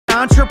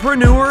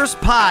Entrepreneurs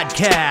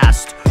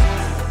Podcast.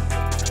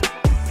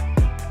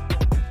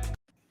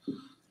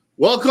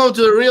 Welcome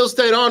to the Real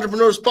Estate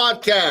Entrepreneurs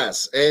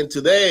Podcast. And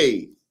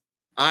today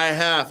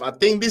I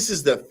think this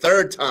is the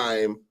third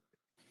time,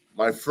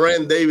 my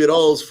friend David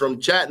Oles from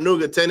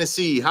Chattanooga,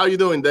 Tennessee. How you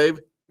doing, Dave?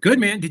 Good,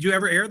 man. Did you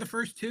ever air the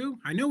first two?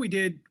 I know we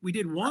did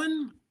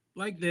one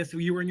like this.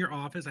 You were in your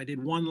office. I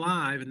did one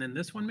live, and then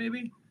this one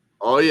maybe.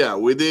 Oh yeah,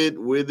 we did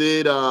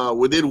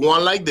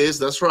one like this.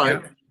 That's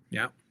right.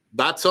 Yeah.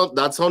 That's on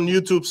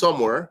YouTube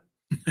somewhere.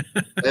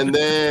 And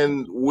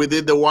then we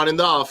did the one in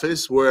the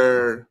office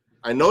where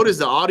I noticed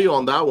the audio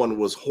on that one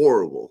was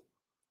horrible.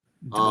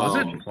 Was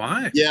it?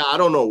 Why? Yeah, I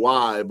don't know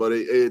why, but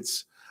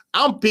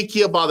I'm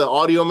picky about the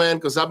audio, man,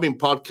 because I've been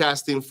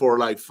podcasting for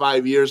like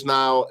 5 years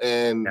now,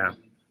 and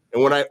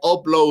when I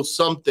upload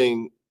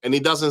something and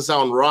it doesn't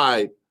sound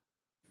right,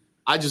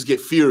 I just get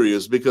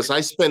furious because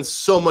I spend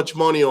so much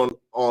money on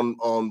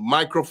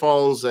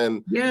microphones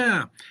and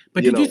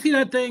But did you see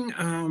that thing?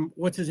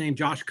 What's his name?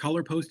 Josh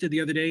Culler posted the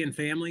other day in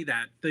Family,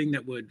 that thing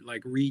that would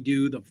like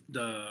redo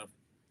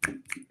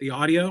the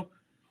audio.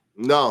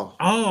 No.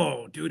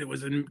 Oh, dude, it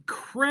was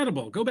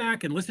incredible. Go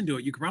back and listen to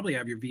it. You could probably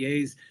have your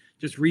VAs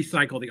just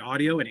recycle the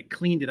audio, and it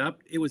cleaned it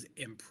up. It was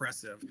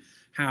impressive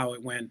how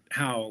it went,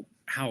 how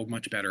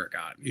much better it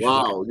got.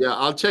 Wow. Yeah,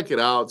 I'll check it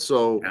out.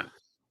 So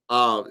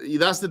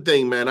that's the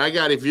thing, man.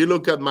 If you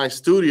look at my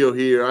studio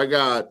here, I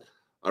got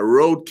a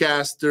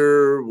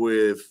Rodecaster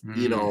with,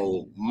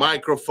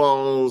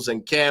 microphones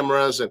and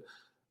cameras,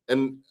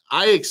 and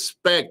I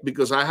expect,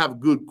 because I have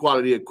good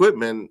quality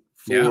equipment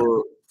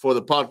for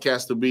the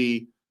podcast to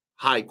be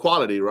high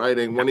quality, right?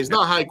 And when it's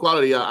not high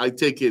quality, I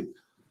take it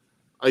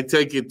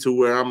to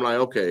where I'm like,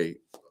 okay,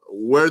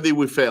 where did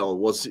we fail?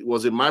 Was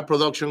it my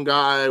production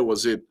guy?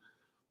 Was it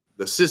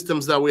the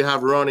systems that we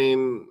have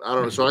running? I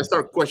don't know. So I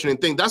start questioning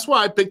things. That's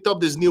why I picked up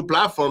this new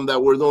platform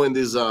that we're doing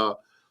this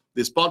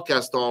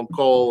podcast on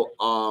called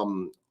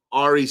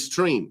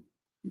Restream.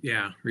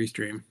 Yeah,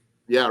 Restream.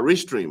 Yeah,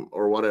 Restream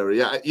or whatever.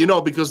 Yeah,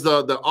 because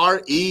the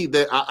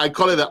I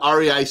call it the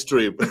REI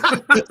stream.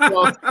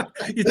 So,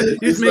 you're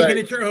just making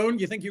it your own.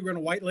 You think you're going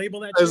to white label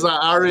that? It's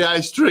an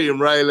REI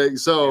stream, right? Like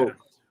so.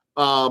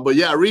 But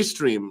yeah,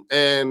 Restream,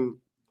 and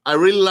I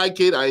really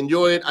like it. I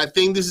enjoy it. I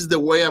think this is the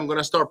way I'm going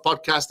to start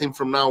podcasting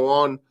from now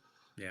on.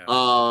 Yeah.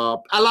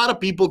 A lot of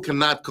people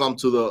cannot come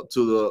to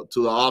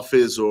the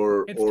office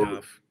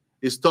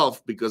it's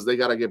tough because they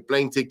got to get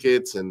plane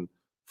tickets and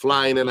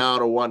fly in and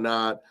out or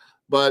whatnot.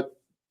 But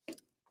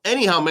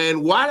anyhow,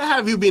 man, what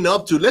have you been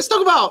up to? Let's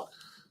talk about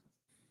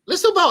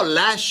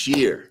last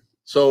year.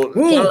 So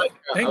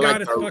thank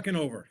God it's fucking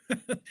over.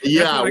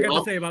 Yeah, that's what I got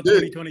to say about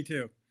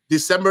 2022.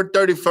 December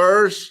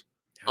 31st,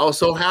 I was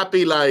so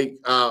happy. Like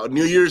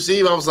New Year's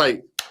Eve, I was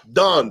like,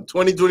 done.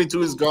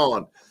 2022 is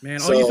gone. Man,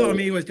 all you saw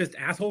me was just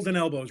assholes and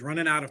elbows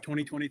running out of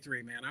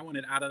 2023. Man, I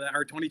wanted out of that,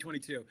 or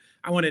 2022.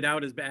 I wanted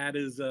out as bad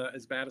as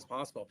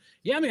possible.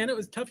 Yeah, man, it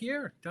was a tough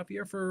year. Tough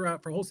year for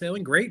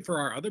wholesaling. Great for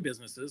our other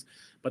businesses,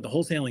 but the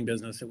wholesaling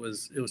business, it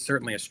was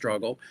certainly a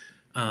struggle.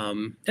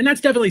 And that's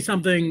definitely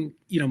something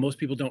most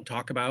people don't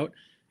talk about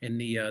in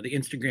the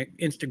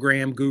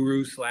Instagram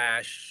guru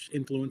 /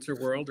 influencer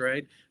world,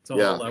 right? It's all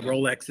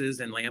Rolexes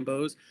and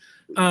Lambos.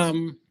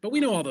 But we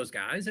know all those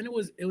guys, and it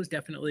was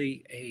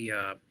definitely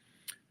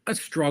a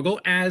struggle,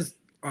 as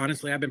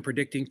honestly I've been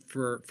predicting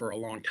for a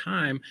long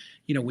time.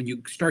 When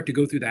you start to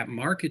go through that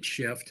market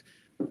shift,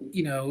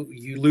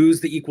 you lose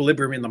the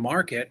equilibrium in the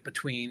market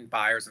between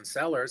buyers and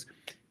sellers,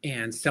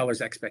 and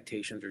sellers'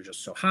 expectations are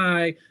just so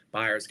high.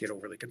 Buyers get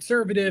overly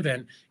conservative,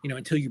 and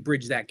until you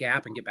bridge that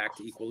gap and get back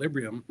to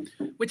equilibrium,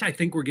 which I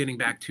think we're getting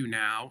back to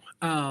now.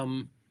 I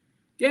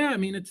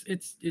mean,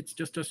 it's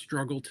just a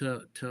struggle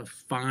to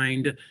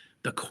find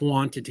the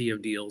quantity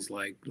of deals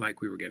like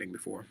we were getting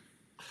before.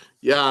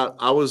 Yeah,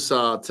 I was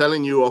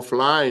telling you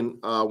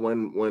offline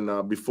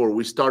when before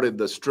we started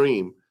the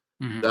stream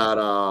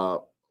that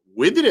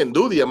we didn't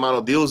do the amount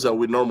of deals that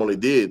we normally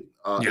did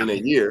in a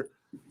year.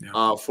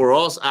 Yeah. For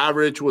us,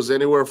 average was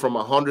anywhere from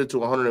 100 to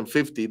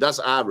 150. That's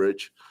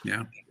average.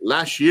 Yeah.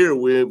 Last year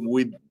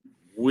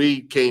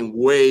we came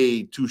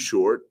way too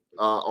short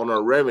on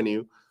our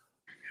revenue.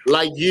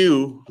 Like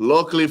you,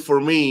 luckily for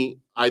me,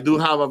 I do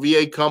have a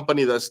VA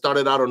company that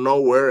started out of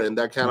nowhere, and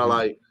that kind of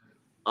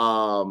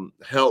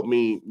helped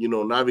me,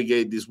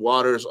 navigate these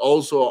waters.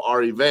 Also,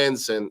 our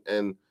events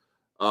and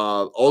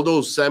all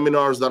those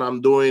seminars that I'm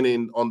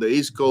doing on the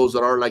East Coast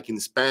that are like in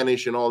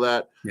Spanish and all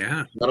that.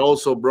 Yeah, that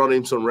also brought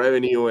in some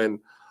revenue and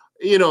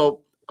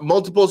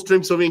multiple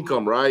streams of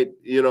income, right?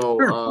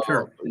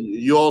 Sure.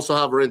 You also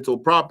have rental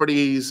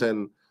properties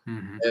and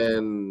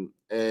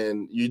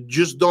you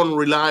just don't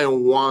rely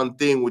on one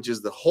thing, which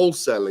is the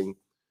wholesaling.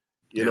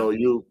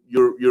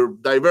 You're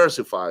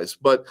diversifies,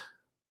 but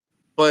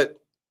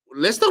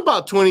let's talk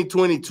about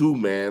 2022,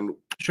 man.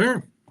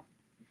 Sure.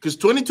 Because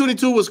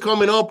 2022 was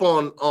coming up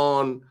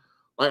on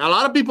like a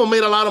lot of people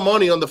made a lot of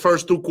money on the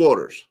first 2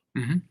 quarters.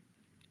 Mm-hmm.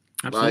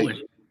 Absolutely.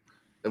 Right?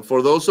 And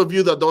for those of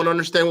you that don't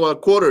understand what a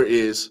quarter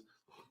is,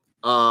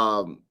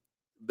 the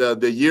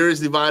year is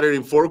divided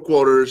in 4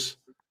 quarters.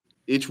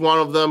 Each one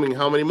of them in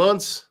how many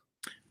months?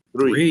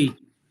 Three.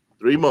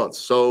 3 months.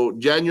 So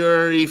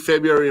January,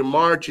 February, and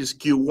March is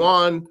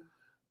Q1.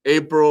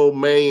 April,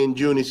 May, and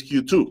June is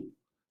Q2.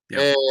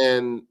 Yep.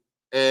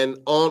 And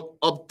on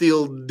up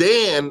till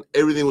then,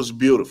 everything was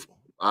beautiful.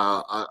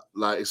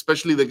 Like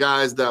especially the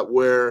guys that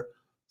were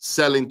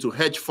selling to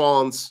hedge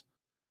funds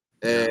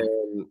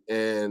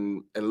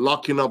and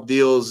locking up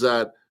deals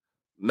at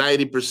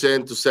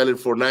 90% to sell it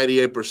for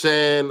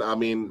 98%. I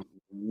mean,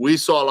 we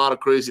saw a lot of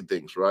crazy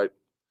things, right?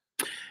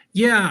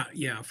 Yeah,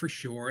 for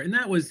sure. And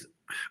that was,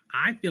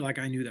 I feel like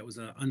I knew that was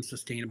an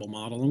unsustainable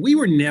model. And we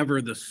were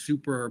never the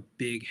super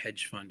big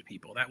hedge fund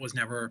people. That was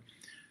never,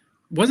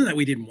 wasn't that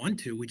we didn't want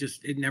to.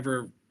 It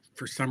never,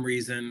 for some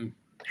reason,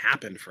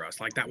 happened for us.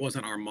 Like that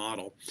wasn't our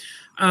model.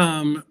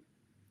 And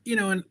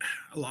a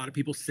lot of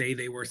people say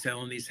they were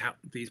selling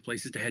these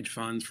places to hedge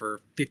funds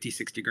for 50,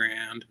 60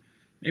 grand.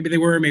 Maybe they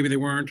were, maybe they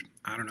weren't.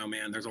 I don't know,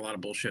 man. There's a lot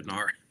of bullshit in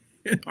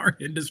our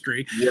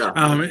industry. Yeah.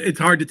 It's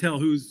hard to tell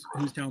who's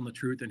telling the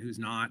truth and who's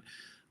not.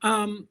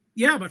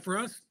 But for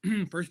us,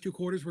 first 2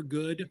 quarters were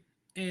good.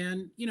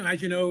 And,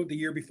 as you know, the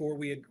year before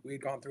we had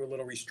gone through a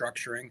little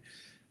restructuring.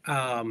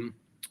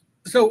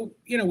 So,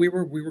 we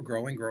were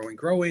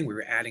growing. We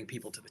were adding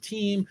people to the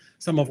team.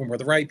 Some of them were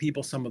the right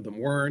people. Some of them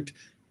weren't.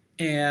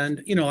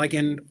 And, like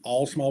in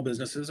all small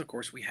businesses, of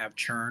course, we have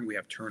churn. We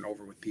have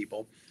turnover with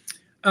people.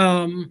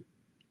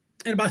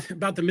 And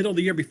about the middle of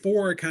the year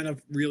before it kind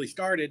of really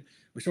started,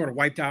 we sort of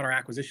wiped out our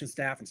acquisition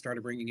staff and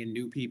started bringing in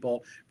new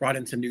people, brought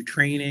in some new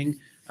training.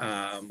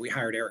 We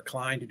hired Eric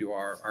Klein to do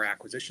our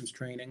acquisitions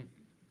training.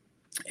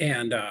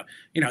 And,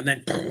 and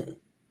then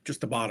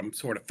just the bottom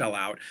sort of fell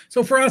out.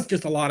 So for us,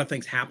 just a lot of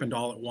things happened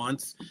all at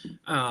once.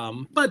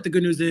 But the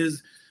good news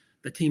is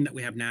the team that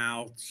we have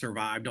now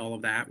survived all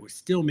of that. We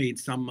still made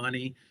some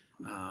money.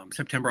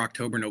 September,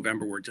 October,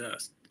 November were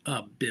just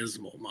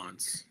abysmal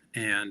months.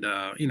 And,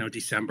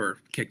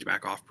 December kicked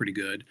back off pretty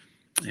good.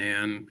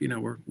 And,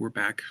 we're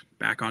back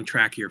on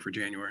track here for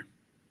January.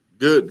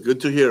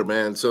 Good to hear,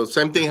 man. So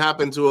same thing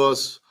happened to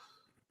us.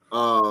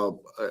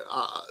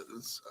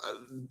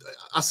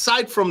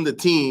 Aside from the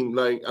team,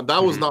 like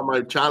that was not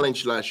my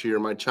challenge last year.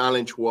 My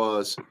challenge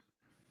was,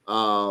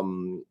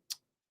 so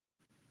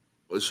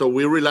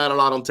we relied a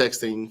lot on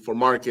texting for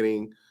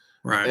marketing,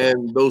 right?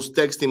 And those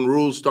texting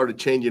rules started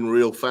changing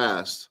real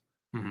fast.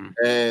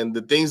 And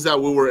the things that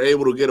we were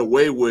able to get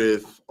away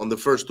with on the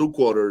first 2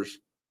 quarters,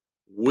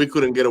 we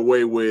couldn't get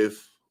away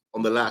with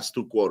on the last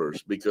 2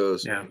 quarters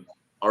because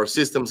our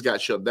systems got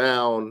shut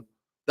down.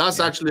 That's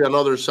actually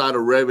another side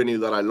of revenue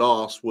that I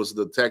lost was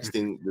the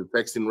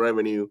texting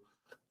revenue.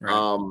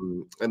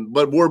 Right.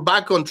 But we're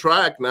back on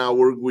track now.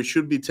 We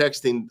should be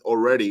texting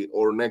already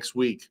or next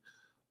week.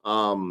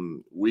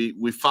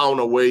 We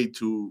found a way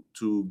to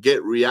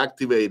get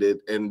reactivated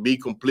and be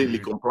completely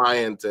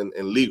compliant and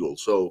legal.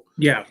 So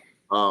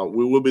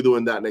we will be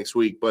doing that next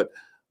week. But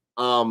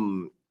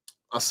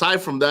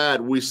aside from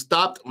that, we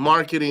stopped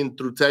marketing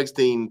through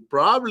texting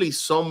probably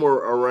somewhere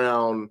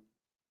around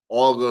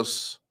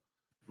August,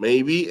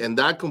 maybe, and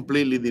that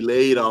completely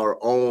delayed our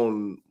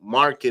own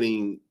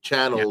marketing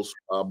channels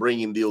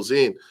bringing deals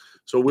in.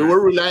 So we were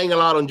relying a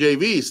lot on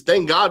JVs.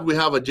 Thank God we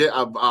have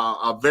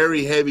a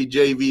very heavy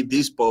JV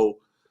Dispo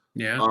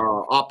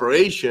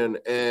operation.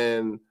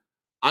 And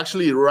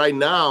actually right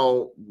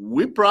now,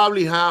 we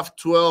probably have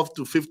 12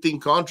 to 15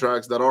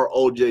 contracts that are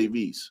all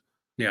JVs.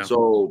 Yeah.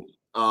 So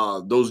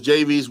those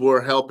JVs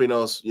were helping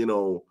us,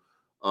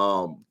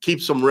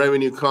 keep some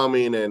revenue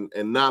coming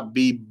and not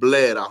be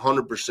bled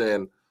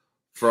 100%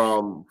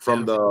 from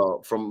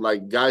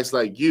like guys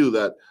like you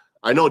that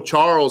I know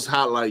Charles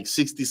had like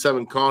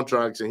 67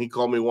 contracts, and he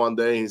called me one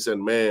day and he said,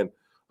 man,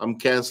 I'm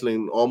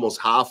canceling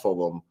almost half of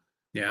them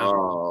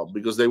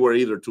because they were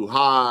either too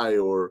high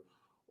or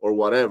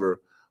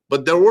whatever.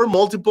 But there were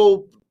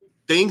multiple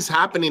things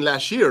happening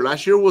last year.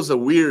 Last year was a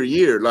weird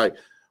year. Like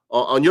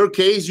on your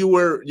case, you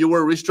were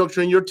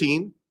restructuring your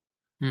team.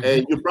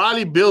 And you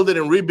probably build it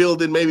and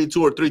rebuild it maybe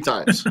 2 or 3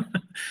 times.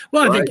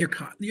 Well, right? I think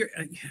you're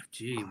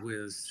gee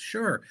whiz,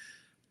 sure.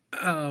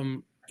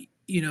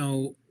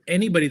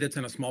 Anybody that's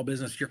in a small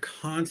business, you're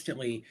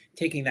constantly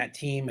taking that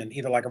team and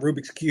either like a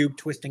Rubik's Cube,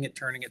 twisting it,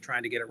 turning it,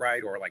 trying to get it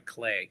right, or like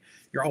clay.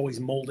 You're always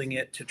molding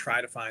it to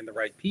try to find the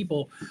right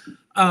people.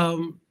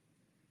 And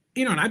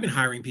I've been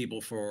hiring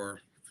people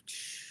for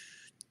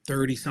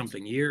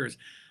 30-something years,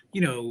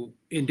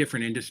 in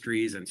different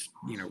industries and,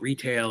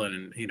 retail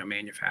and,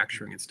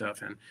 manufacturing and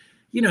stuff. And,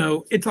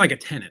 it's like a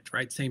tenant,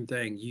 right? Same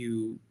thing.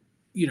 You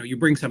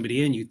bring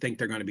somebody in, you think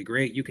they're going to be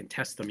great. You can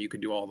test them. You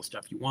can do all the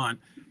stuff you want.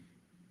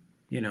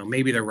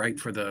 Maybe they're right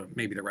for the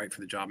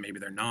job. Maybe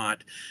they're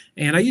not.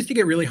 And I used to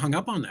get really hung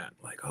up on that.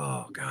 Like,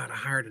 oh God, I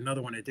hired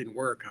another one. It didn't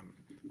work. I'm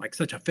like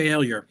such a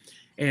failure.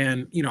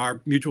 And,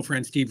 our mutual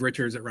friend, Steve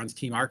Richards, that runs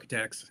Team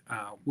Architects,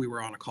 we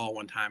were on a call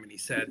one time and he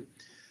said,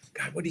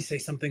 God, what did he say?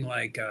 Something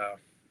like,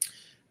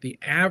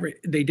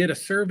 they did a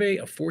survey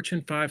of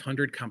Fortune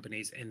 500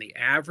 companies and the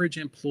average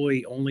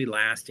employee only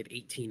lasted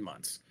 18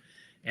 months.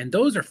 And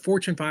those are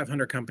Fortune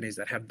 500 companies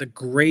that have the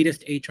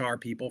greatest HR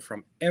people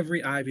from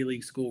every Ivy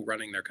League school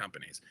running their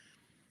companies.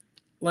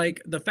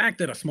 like the fact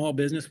that a small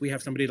business, we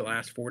have somebody to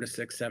last 4 to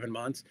 6, 7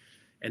 months,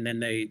 and then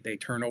they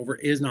turn over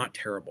is not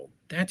terrible.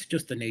 That's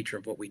just the nature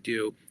of what we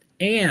do.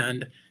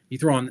 And you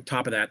throw on the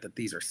top of that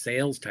these are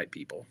sales type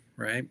people,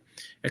 right?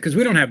 Because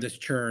we don't have this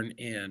churn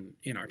in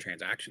our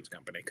transactions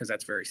company, because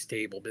that's very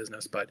stable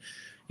business. But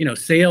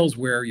sales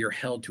where you're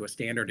held to a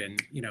standard, and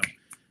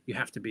you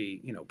have to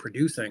be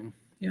producing.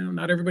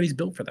 Not everybody's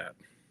built for that.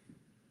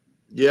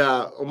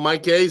 Yeah, in my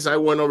case, I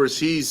went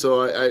overseas,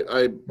 so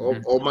I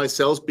all my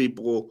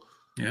salespeople,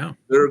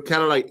 they're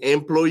kind of like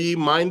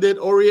employee-minded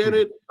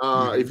oriented,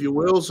 if you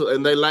will. So,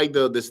 and they like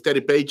the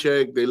steady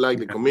paycheck, they like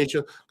the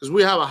commission, because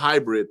we have a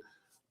hybrid.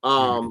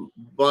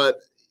 But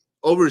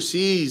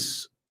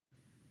overseas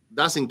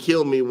doesn't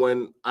kill me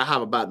when I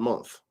have a bad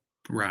month.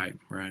 Right.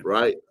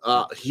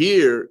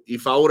 Here,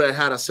 if I would have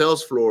had a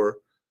sales floor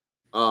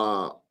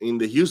in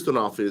the Houston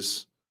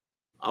office,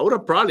 I would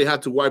have probably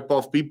had to wipe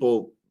off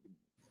people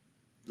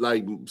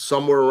like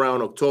somewhere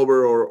around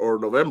October or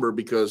November,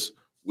 because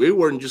we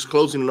weren't just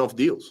closing enough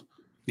deals.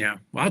 Yeah.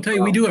 Well, I'll tell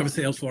you, we do have a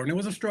sales floor, and it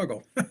was a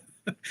struggle.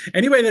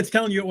 Anybody that's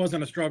telling you it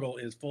wasn't a struggle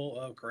is full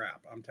of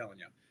crap, I'm telling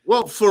you.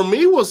 Well, for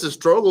me, it was a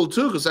struggle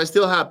too, because I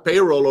still have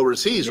payroll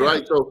overseas,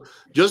 right? So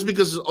just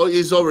because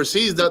it's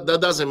overseas, that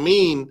doesn't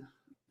mean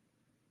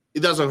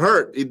it doesn't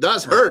hurt. It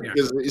does hurt,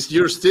 because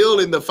you're still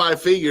in the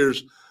 5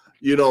 figures,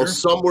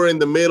 somewhere in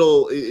the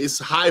middle. It's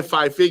high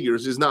 5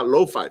 figures. It's not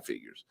low 5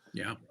 figures.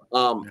 Yeah.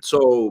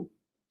 So,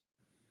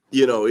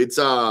 it's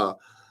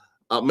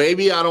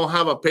maybe I don't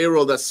have a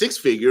payroll that's 6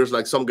 figures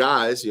like some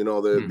guys. They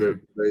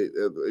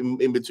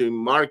in between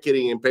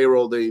marketing and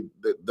payroll,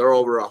 they're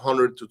over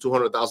 $100,000 to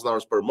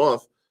 $200,000 per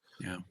month.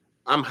 Yeah,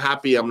 I'm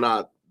happy I'm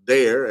not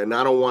there, and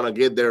I don't want to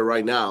get there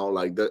right now.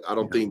 Like that, I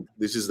don't think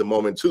this is the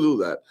moment to do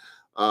that,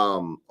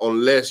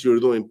 unless you're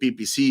doing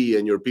PPC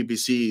and your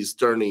PPC is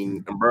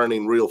turning and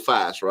burning real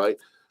fast, right?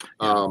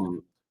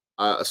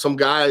 Some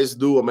guys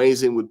do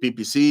amazing with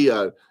PPC.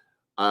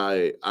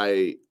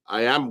 I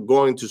am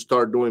going to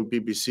start doing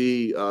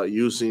PPC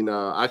using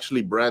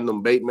actually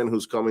Brandon Bateman,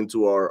 who's coming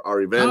to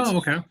our event. Oh,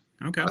 okay.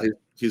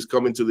 He's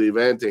coming to the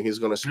event, and he's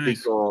going to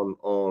speak on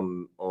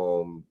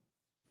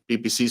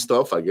PPC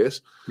stuff, I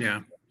guess.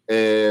 Yeah.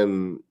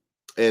 And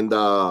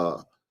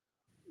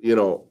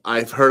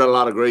I've heard a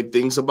lot of great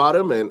things about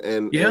him,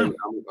 and I'm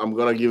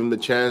going to give him the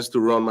chance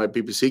to run my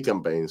PPC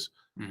campaigns.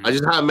 I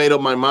just haven't made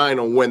up my mind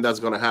on when that's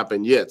going to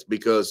happen yet,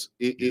 because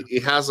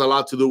it has a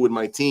lot to do with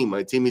my team.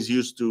 My team is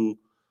used to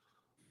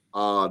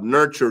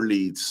nurture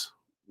leads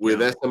with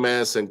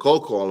SMS and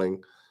cold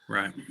calling.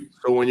 Right.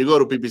 So when you go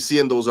to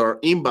PPC and those are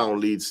inbound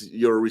leads,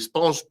 your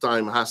response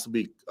time has to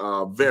be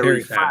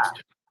very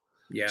fast.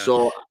 Yeah.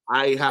 So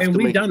I have to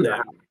we've done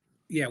that.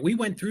 Yeah, we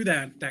went through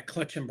that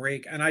clutch and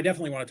break, and I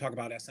definitely want to talk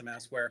about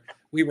SMS, where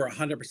we were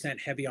 100%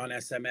 heavy on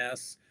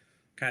SMS,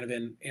 kind of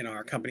in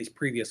our company's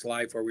previous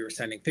life, where we were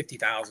sending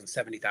 50,000,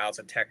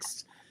 70,000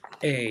 texts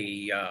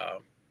a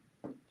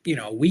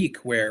week,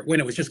 when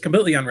it was just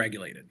completely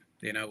unregulated.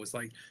 It was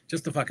like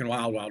just the fucking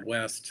wild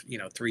west,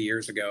 3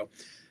 years ago,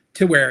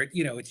 to where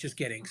it's just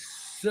getting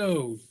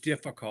so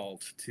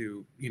difficult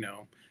to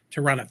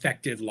run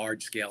effective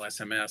large scale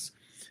SMS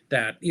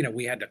that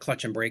we had to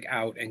clutch and break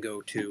out and go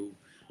to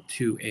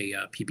a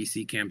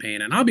PPC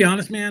campaign. And I'll be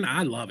honest, man,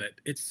 I love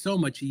it. It's so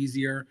much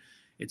easier.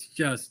 It's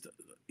just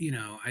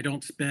I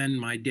don't spend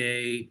my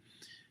day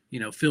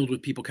filled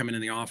with people coming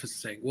in the office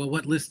saying, well,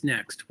 what list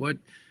next, what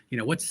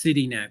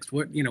city next,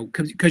 what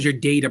because your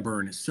data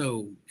burn is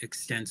so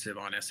extensive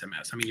on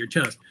SMS. I mean, you're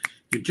just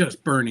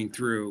burning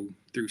through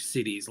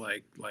cities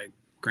like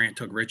Grant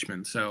took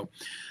Richmond. So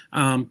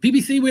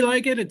PPC, we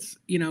like it. It's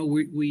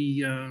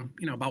we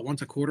about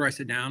once a quarter I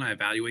sit down, I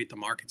evaluate the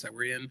markets that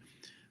we're in.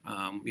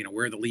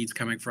 Where are the leads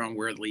coming from,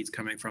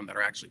 that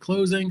are actually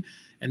closing.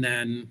 And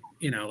then,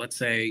 let's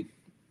say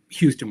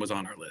Houston was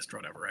on our list or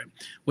whatever, right?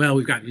 Well,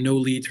 we've got no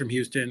leads from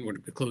Houston. We're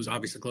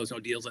obviously close no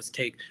deals.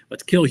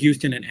 Let's kill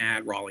Houston and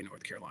add Raleigh,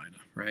 North Carolina,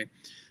 right?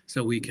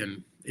 So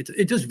it's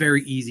just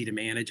very easy to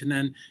manage. And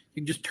then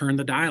you can just turn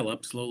the dial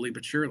up slowly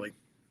but surely,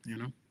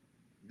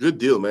 Good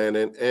deal, man.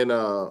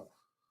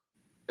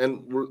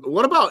 And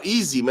what about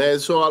Easy, man?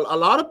 So a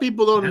lot of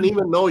people don't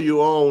even know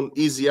you own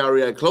Easy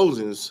REI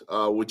Closings,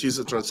 which is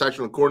a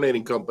transactional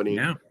coordinating company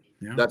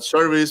that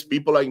service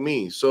people like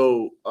me.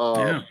 So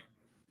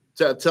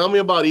tell me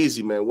about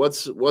Easy, man.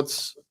 What's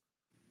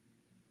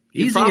Easy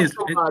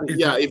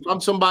if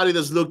I'm somebody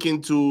that's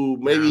looking to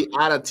maybe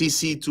add a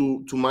TC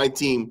to my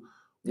team,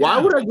 why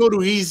would I go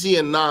to Easy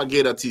and not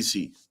get a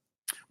TC?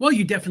 Well,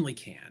 you definitely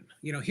can.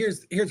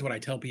 Here's what I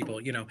tell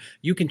people.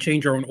 You can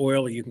change your own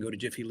oil, or you can go to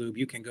Jiffy Lube.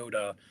 You can go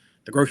to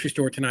the grocery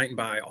store tonight and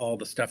buy all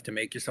the stuff to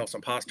make yourself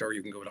some pasta, or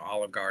you can go to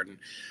Olive Garden.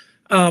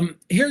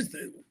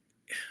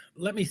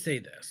 Let me say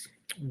this.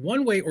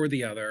 One way or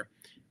the other,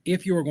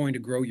 if you are going to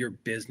grow your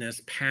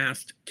business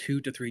past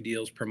 2 to 3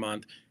 deals per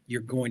month,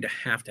 you're going to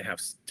have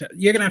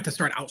to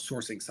start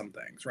outsourcing some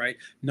things, right?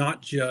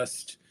 Not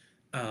just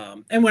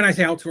and when I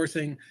say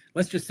outsourcing,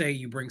 let's just say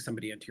you bring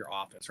somebody into your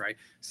office, right?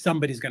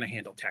 Somebody's going to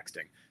handle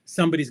texting.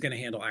 Somebody's going to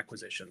handle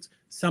acquisitions.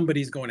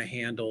 Somebody's going to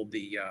handle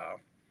the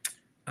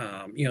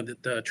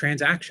the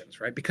transactions,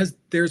 right? Because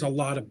there's a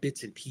lot of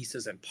bits and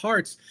pieces and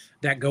parts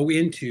that go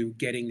into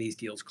getting these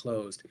deals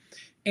closed.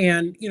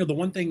 And, the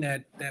one thing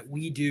that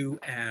we do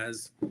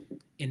as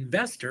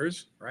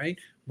investors, right?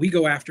 We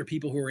go after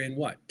people who are in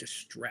what?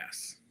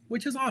 Distress,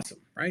 which is awesome,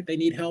 right? They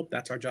need help.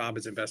 That's our job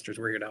as investors.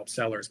 We're here to help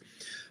sellers.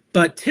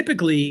 But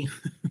typically,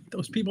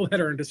 those people that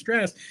are in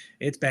distress,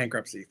 it's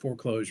bankruptcy,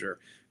 foreclosure,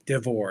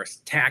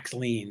 divorce, tax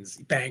liens,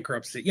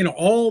 bankruptcy,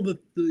 all the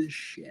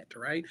shit,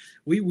 right?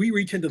 We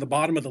reach into the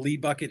bottom of the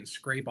lead bucket and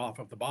scrape off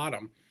of the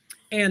bottom.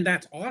 And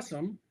that's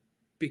awesome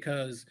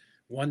because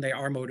one, they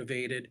are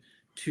motivated.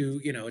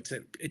 Two,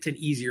 it's an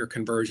easier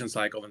conversion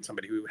cycle than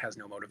somebody who has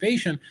no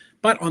motivation.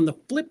 But on the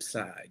flip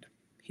side,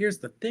 here's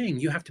the thing,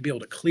 you have to be able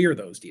to clear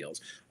those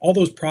deals. All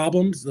those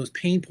problems, those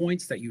pain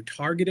points that you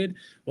targeted,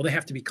 well, they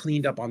have to be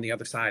cleaned up on the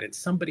other side, and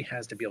somebody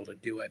has to be able to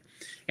do it.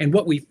 And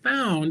what we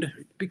found,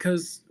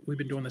 because we've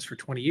been doing this for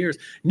 20 years,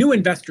 new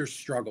investors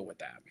struggle with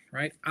that,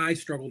 right? I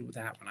struggled with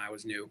that when I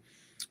was new.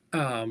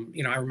 I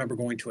remember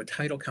going to a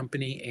title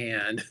company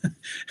and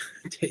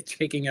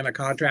taking in a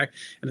contract,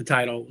 and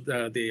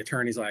the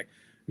attorney's like,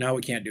 no,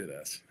 we can't do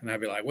this. And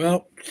I'd be like,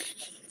 well,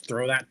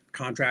 throw that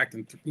contract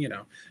and,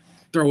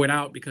 throw it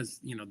out because,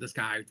 this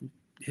guy,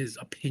 his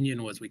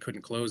opinion was we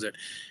couldn't close it.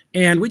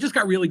 And we just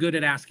got really good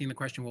at asking the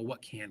question, well,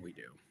 what can we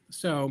do?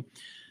 So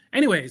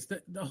anyways,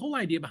 the whole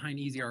idea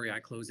behind Easy REI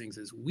Closings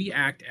is we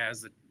act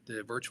as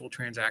the virtual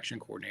transaction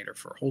coordinator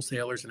for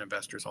wholesalers and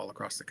investors all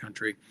across the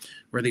country.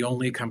 We're the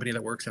only company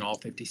that works in all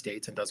 50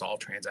 states and does all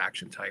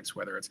transaction types,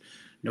 whether it's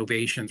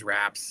novations,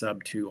 wraps,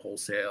 sub-to,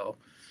 wholesale,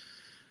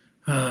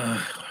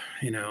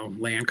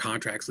 land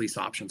contracts, lease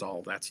options, all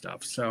of that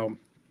stuff. So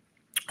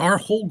our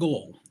whole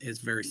goal is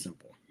very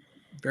simple,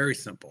 very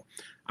simple.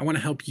 I want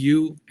to help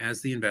you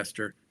as the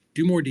investor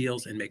do more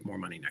deals and make more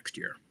money next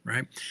year,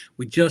 right?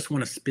 We just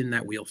want to spin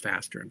that wheel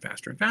faster and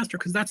faster and faster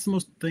because that's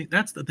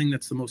the thing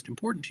that's the most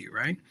important to you,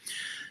 right?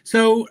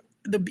 So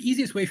the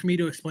easiest way for me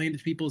to explain it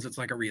to people is it's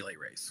like a relay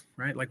race,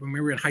 right? Like when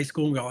we were in high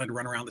school, we all had to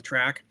run around the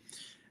track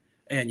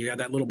and you had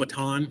that little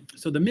baton.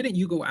 So the minute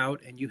you go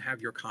out and you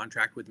have your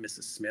contract with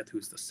Mrs. Smith,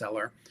 who's the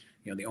seller,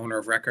 the owner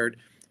of record,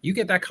 you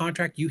get that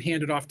contract, you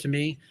hand it off to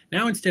me.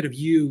 Now, instead of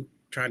you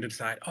trying to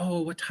decide,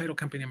 what title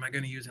company am I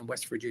going to use in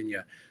West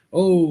Virginia?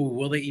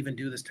 Will they even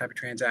do this type of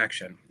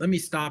transaction? Let me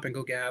stop and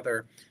go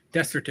gather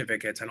death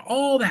certificates and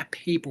all that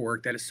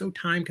paperwork that is so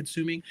time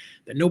consuming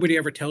that nobody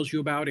ever tells you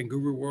about in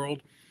Guru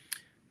World.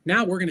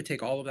 Now we're going to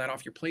take all of that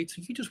off your plate.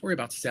 So you just worry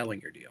about selling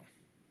your deal.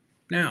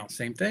 Now,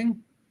 same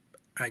thing.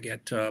 I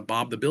get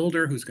Bob the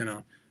builder who's going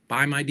to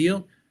buy my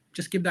deal.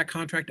 Just give that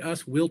contract to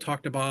us. We'll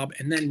talk to Bob.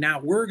 And then now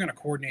we're going to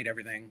coordinate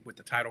everything with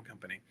the title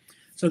company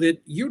so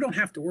that you don't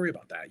have to worry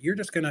about that. You're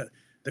just going to,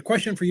 the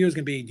question for you is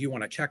going to be, do you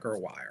want a check or a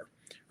wire,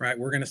 right?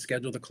 We're going to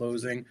schedule the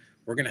closing.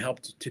 We're going to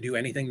help to do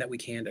anything that we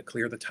can to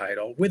clear the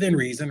title within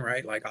reason,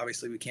 right? Like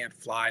obviously we can't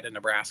fly to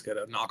Nebraska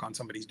to knock on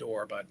somebody's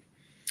door, but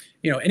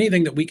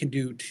anything that we can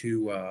do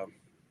to,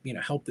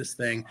 help this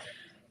thing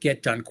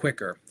get done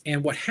quicker.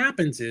 And what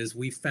happens is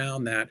we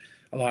found that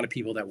a lot of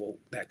people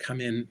that come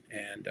in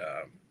and,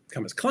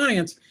 come as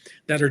clients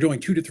that are doing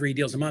 2 to 3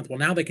 deals a month. Well,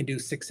 now they can do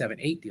 6, 7,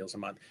 8 deals a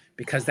month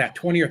because that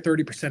 20 or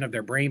 30% of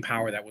their brain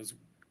power that was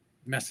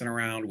messing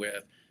around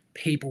with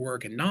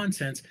paperwork and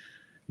nonsense,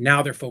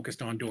 now they're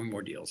focused on doing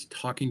more deals,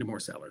 talking to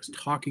more sellers,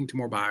 talking to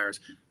more buyers,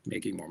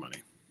 making more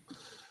money.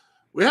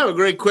 We have a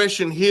great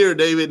question here,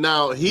 David.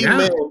 Now, he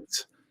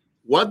meant,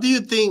 what do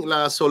you think,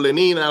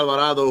 Lenin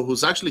Alvarado,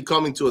 who's actually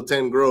coming to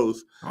attend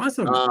Growth?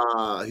 Awesome.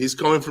 He's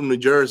coming from New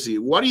Jersey.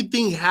 What do you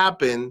think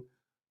happened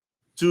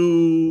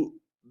to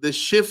the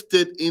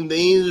shifted in the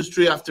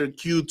industry after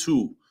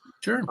Q2?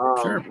 Sure.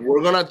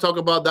 We're going to talk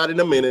about that in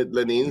a minute,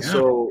 Lenin.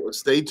 So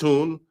stay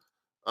tuned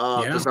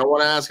because I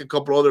want to ask a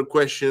couple other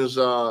questions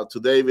to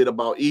David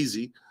about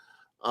Easy.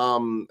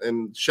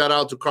 And shout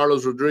out to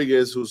Carlos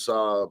Rodriguez, who's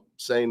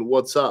saying,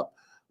 what's up?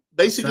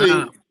 Basically,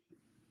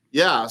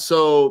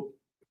 so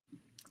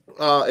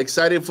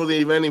excited for the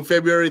event in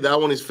February.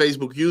 That one is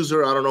Facebook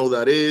user. I don't know who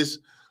that is.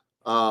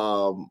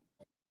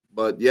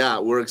 But yeah,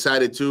 we're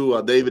excited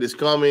too. David is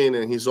coming,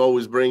 and he's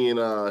always bringing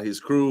his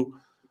crew.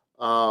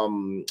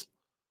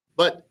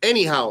 But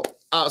anyhow,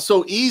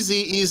 so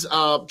Easy is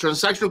a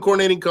transaction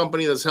coordinating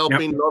company that's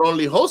helping not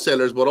only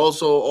wholesalers but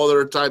also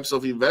other types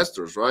of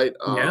investors, right?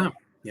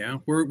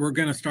 We're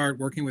going to start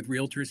working with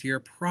realtors here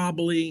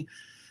probably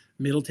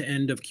middle to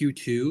end of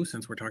Q2,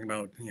 since we're talking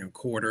about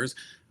quarters.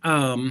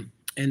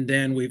 And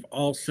then we've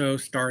also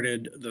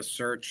started the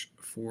search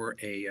for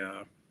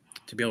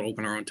to be able to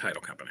open our own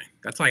title company.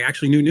 That's like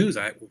actually new news.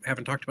 I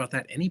haven't talked about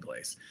that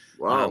anyplace.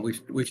 Wow.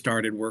 We've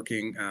started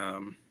working,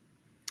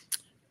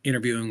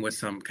 interviewing with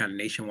some kind of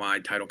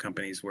nationwide title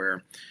companies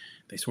where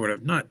they sort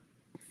of not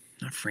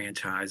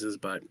franchises,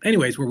 but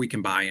anyways, where we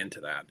can buy into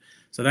that.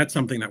 So that's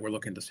something that we're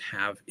looking to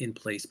have in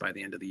place by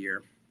the end of the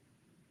year.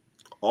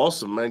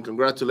 Awesome, man.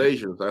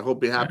 Congratulations. I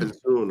hope it happens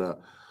soon.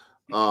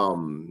 By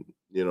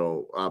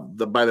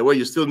the way,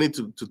 you still need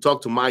to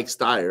talk to Mike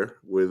Steyer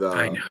with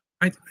I know.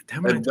 they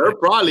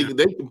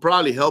can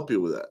probably help you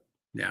with that.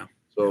 Yeah.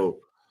 So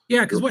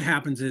Yeah, because what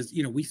happens is,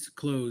 we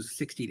close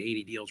 60 to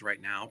 80 deals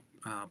right now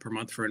per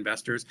month for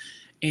investors.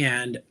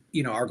 And,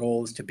 our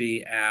goal is to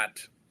be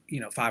at,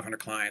 500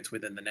 clients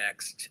within the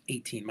next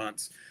 18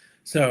 months.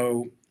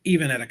 So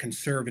even at a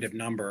conservative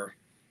number,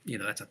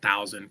 that's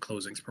 1,000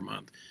 closings per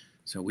month.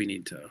 So we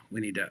need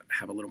to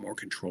have a little more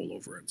control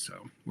over it. So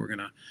we're going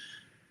to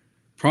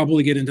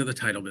probably get into the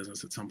title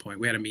business at some point.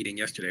 We had a meeting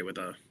yesterday with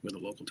a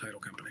local title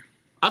company.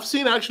 I've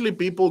seen actually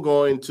people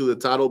going to the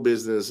title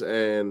business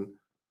and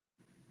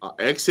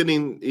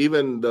exiting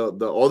even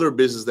the other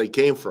business they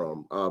came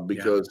from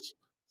because it's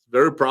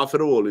very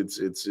profitable.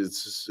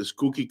 It's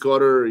cookie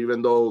cutter,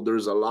 even though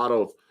there's a lot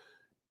of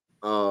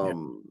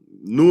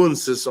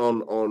nuances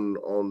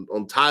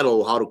on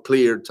title, how to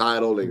clear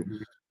title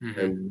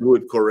and do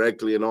it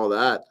correctly and all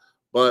that.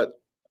 But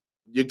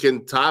you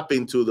can tap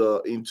into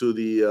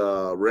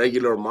the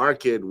regular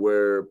market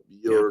where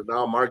you're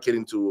now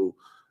marketing to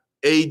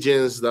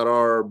agents that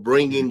are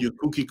bringing you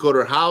cookie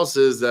cutter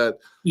houses that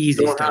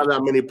Easy don't stuff. have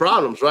that many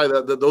problems, right?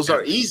 Those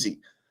are easy.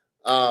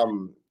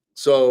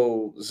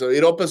 So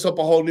it opens up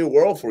a whole new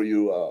world for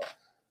you.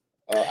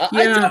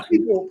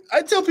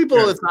 I tell people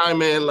all the time,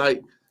 man,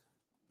 like,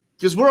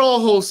 because we're all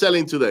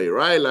wholesaling today,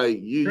 right?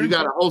 Like you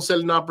got a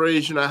wholesaling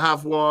operation. I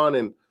have one,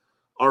 and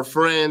our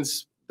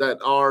friends that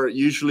are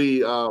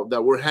usually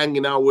that we're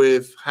hanging out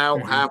with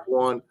have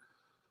one.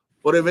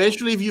 But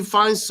eventually, if you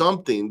find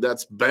something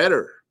that's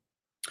better,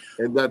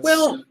 and that's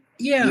and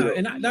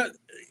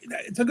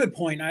it's a good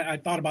point. I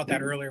thought about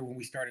that earlier when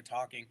we started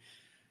talking.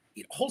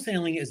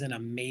 Wholesaling is an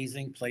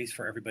amazing place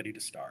for everybody to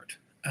start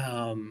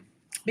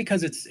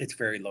because it's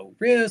very low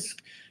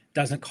risk,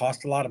 doesn't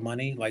cost a lot of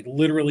money. Like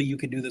literally, you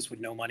could do this with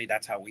no money.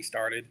 That's how we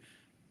started.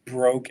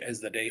 Broke as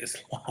the day is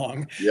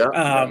long.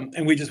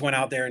 And we just went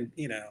out there and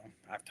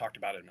I've talked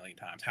about it a million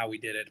times how we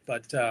did it,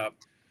 but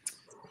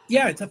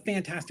it's a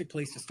fantastic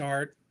place to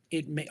start.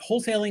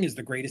 Wholesaling is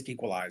the greatest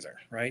equalizer,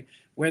 right?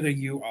 Whether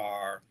you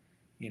are,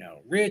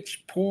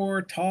 rich,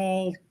 poor,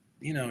 tall,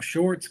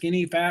 short,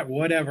 skinny, fat,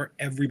 whatever,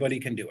 everybody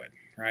can do it,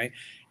 right?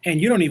 And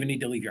you don't even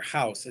need to leave your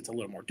house. It's a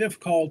little more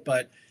difficult,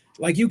 but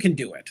like you can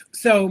do it.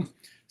 So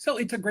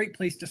it's a great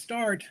place to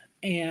start.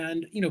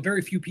 And,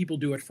 very few people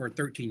do it for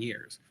 13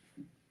 years.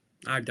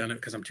 I've done it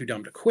because I'm too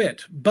dumb to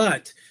quit.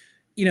 But,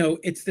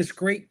 it's this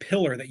great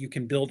pillar that you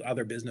can build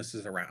other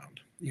businesses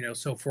around.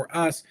 So for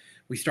us,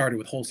 we started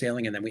with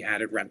wholesaling and then we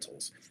added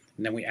rentals.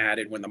 And then we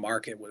added, when the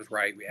market was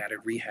right, we added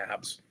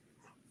rehabs.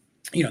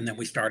 And then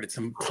we started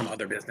some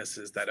other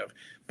businesses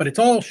but it's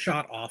all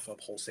shot off of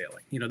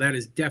wholesaling. That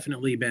has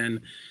definitely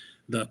been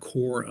the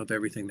core of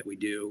everything that we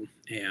do.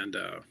 And,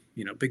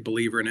 big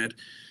believer in it.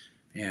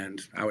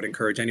 And I would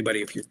encourage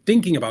anybody, if you're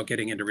thinking about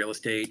getting into real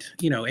estate,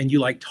 and you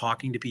like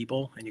talking to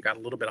people and you got a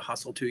little bit of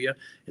hustle to you,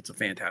 it's a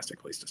fantastic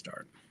place to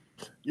start.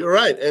 You're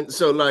right. And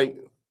so like,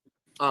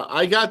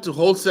 I got to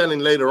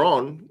wholesaling later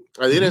on.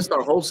 I didn't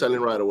start wholesaling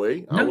right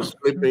away. I was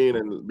flipping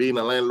and being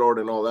a landlord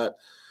and all that.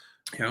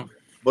 Yeah.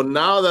 But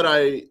now that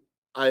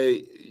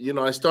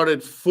I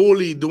started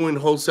fully doing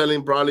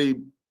wholesaling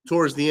probably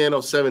towards the end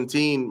of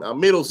 17,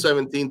 middle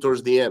 17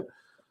 towards the end,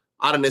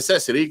 out of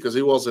necessity, because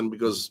it wasn't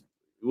because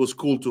it was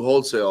cool to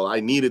wholesale. I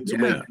needed to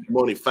make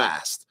money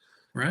fast.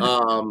 Right.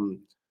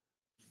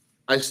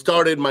 I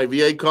started my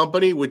VA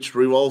company, which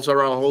revolves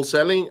around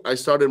wholesaling. I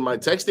started my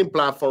texting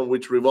platform,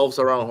 which revolves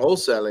around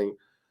wholesaling.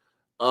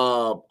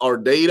 Our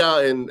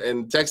data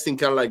and texting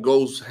kind of like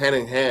goes hand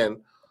in hand.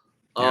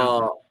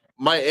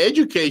 My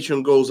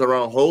education goes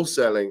around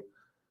wholesaling.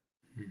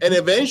 And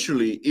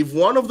eventually, if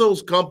one of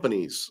those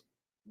companies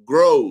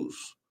grows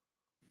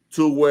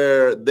to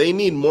where they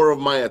need more of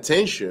my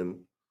attention,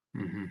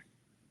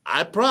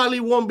 I probably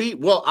won't be.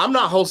 Well, I'm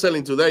not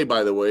wholesaling today,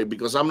 by the way,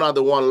 because I'm not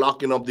the one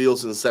locking up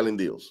deals and selling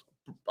deals.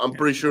 I'm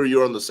pretty sure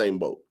you're on the same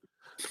boat.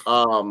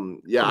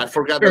 I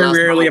forgot. Very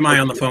rarely am I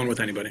on the phone with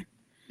anybody.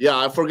 Yeah,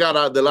 I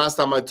forgot the last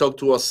time I talked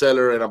to a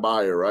seller and a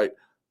buyer, right?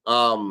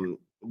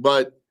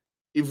 But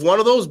if one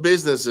of those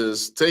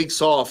businesses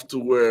takes off to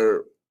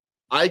where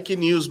I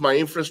can use my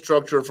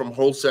infrastructure from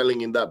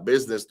wholesaling in that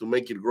business to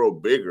make it grow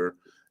bigger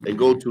and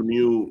go to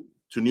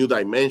new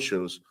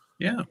dimensions.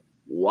 Yeah.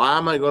 Why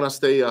am I gonna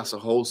stay as a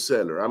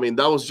wholesaler? I mean,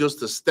 that was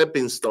just a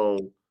stepping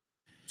stone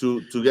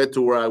to get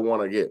to where I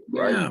want to get,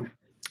 right?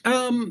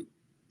 Yeah.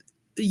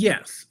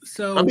 Yes.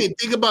 So I mean,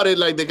 think about it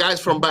like the guys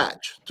from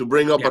Batch, to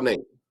bring up a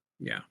name.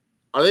 Yeah.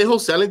 Are they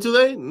wholesaling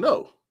today?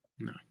 No.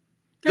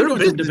 They're going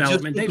through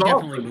development. They've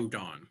definitely moved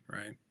on,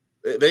 right?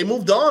 They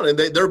moved on, and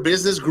their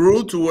business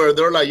grew to where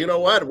they're like, you know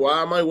what?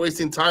 Why am I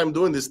wasting time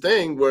doing this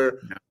thing where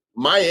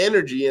my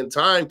energy and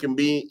time can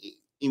be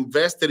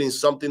invested in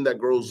something that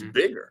grows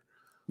bigger?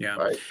 Yeah.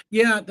 Right?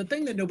 Yeah. The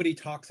thing that nobody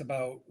talks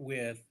about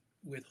with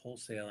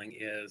wholesaling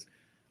is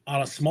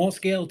on a small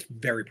scale, it's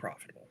very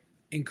profitable,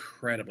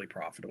 incredibly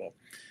profitable.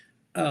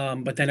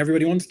 But then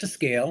everybody wants to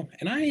scale.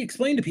 And I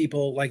explain to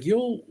people, like,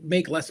 you'll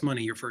make less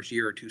money your first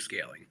year or two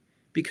scaling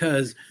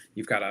because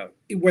you've got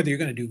whether you're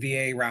going to do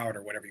VA route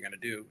or whatever you're going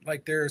to do,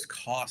 like there's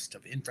cost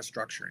of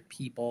infrastructure and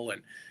people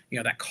and,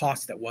 that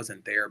cost that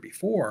wasn't there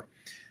before.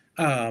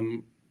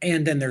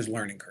 And then there's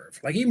learning curve.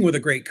 Like even with a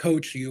great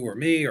coach, you or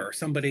me or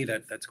somebody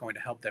that's going to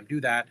help them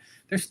do that,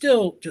 there's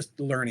still just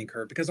the learning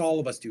curve because all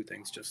of us do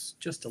things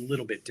just a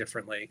little bit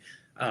differently.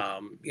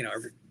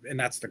 And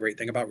that's the great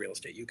thing about real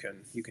estate. You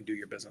can do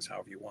your business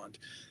however you want.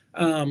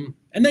 And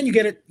then you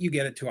get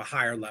it to a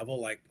higher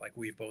level like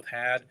we've both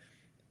had.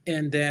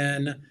 And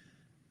then,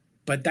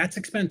 but that's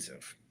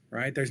expensive,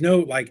 right? There's no,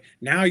 like,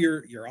 now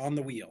you're on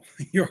the wheel,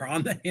 you're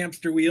on the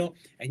hamster wheel,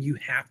 and you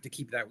have to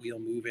keep that wheel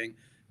moving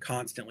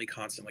constantly.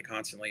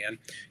 And,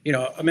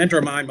 a mentor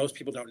of mine, most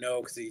people don't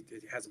know because it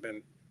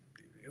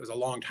was a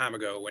long time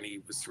ago when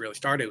he was really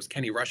started. It was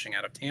Kenny Rushing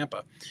out of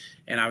Tampa.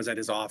 And I was at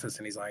his office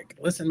and he's like,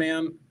 listen,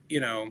 man,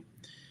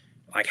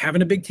 like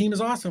having a big team is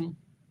awesome,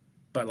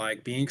 but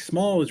like being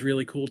small is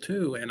really cool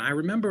too. And I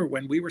remember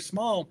when we were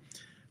small,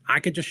 I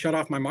could just shut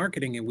off my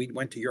marketing and we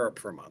went to Europe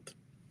for a month.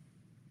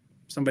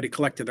 Somebody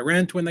collected the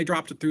rent when they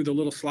dropped it through the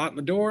little slot in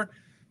the door,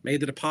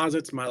 made the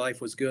deposits. My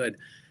life was good.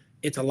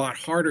 It's a lot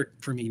harder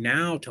for me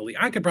now to leave.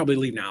 I could probably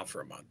leave now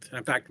for a month.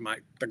 In fact,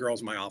 the girls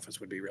in my office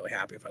would be really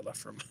happy if I left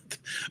for a month.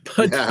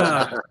 But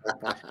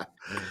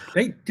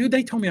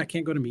they told me I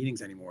can't go to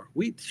meetings anymore.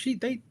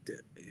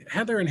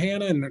 Heather and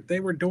Hannah, and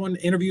they were doing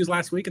interviews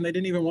last week, and they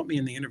didn't even want me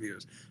in the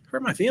interviews.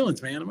 Hurt my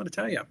feelings, man. I'm going to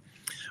tell you.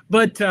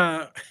 But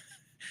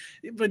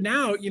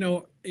now,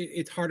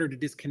 it's harder to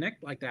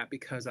disconnect like that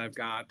because I've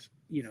got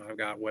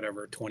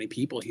whatever 20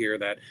 people here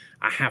that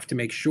I have to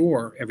make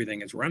sure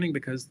everything is running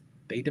because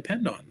they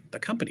depend on the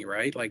company,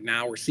 right? Like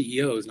now we're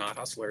CEOs, not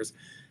hustlers,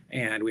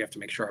 and we have to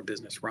make sure our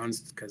business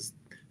runs because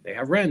they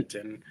have rent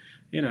and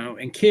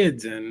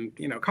kids and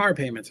car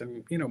payments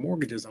and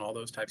mortgages and all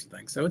those types of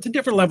things. So it's a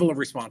different level of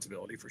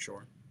responsibility for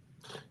sure.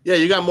 Yeah,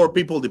 you got more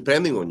people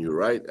depending on you,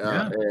 right?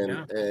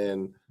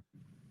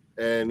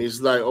 And it's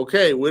like,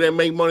 okay, we didn't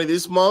make money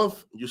this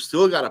month. You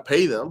still got to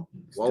pay them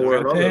one way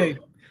or another.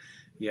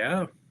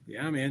 Yeah,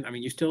 man. I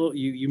mean,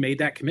 you made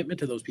that commitment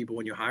to those people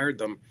when you hired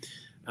them.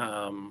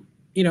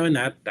 And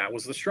that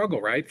was the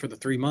struggle, right? For the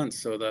 3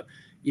 months. So the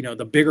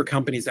bigger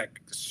companies that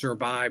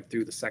survived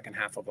through the second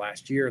half of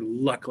last year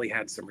luckily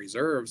had some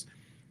reserves.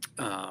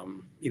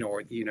 You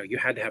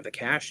had to have the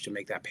cash to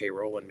make that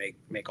payroll and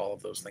make all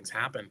of those things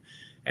happen.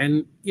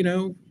 And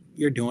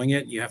you're doing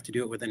it. You have to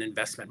do it with an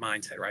investment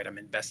mindset, right? I'm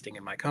investing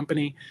in my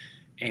company,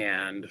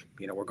 and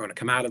we're going to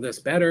come out of this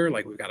better.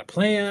 Like we've got a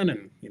plan,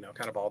 and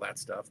kind of all that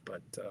stuff.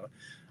 But a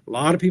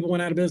lot of people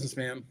went out of business,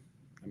 man.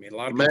 I mean, a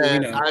lot of people.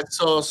 Man, I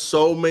saw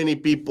so many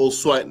people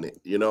sweating it.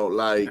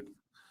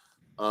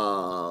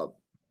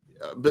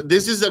 But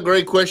this is a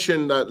great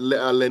question that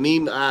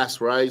Lenin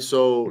asked, right?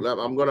 So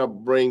I'm gonna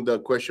bring the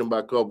question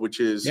back up, which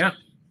is,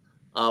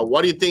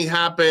 what do you think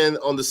happened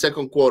on the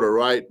second quarter?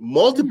 Right,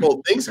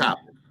 multiple things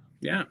happened.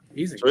 Yeah,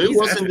 easy. So it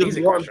wasn't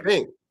just one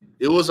thing.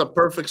 It was a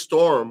perfect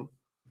storm.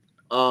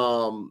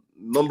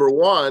 Number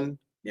one,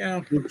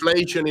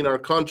 inflation in our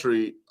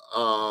country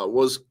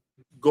was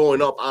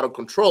going up out of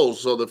control.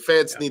 So the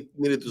Feds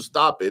needed to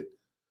stop it.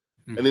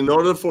 Mm-hmm. And in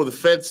order for the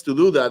Feds to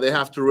do that, they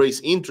have to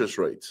raise interest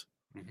rates.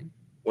 Mm-hmm.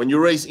 When you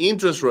raise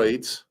interest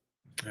rates,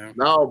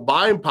 now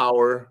buying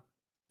power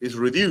is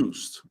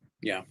reduced.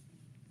 Yeah.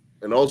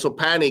 And also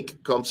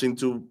panic comes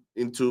into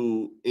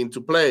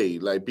play.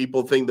 Like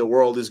people think the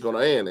world is going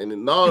to end, and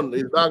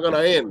it's not going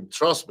to end.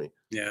 Trust me.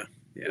 Yeah.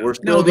 We're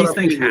still these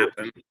things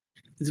happen.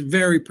 It's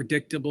very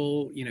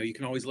predictable. You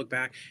can always look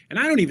back. And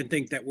I don't even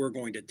think that we're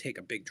going to take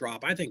a big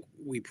drop. I think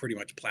we pretty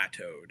much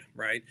plateaued,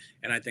 right?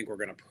 And I think we're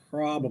going to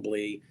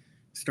probably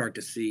start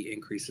to see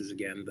increases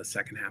again the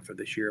second half of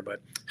this year.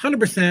 But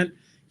 100%,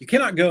 you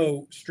cannot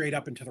go straight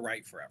up and to the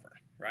right forever,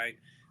 right?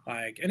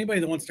 Like anybody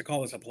that wants to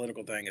call this a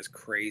political thing is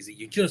crazy.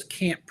 You just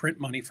can't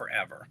print money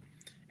forever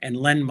and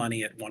lend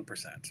money at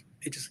 1%.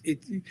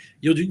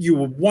 You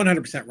will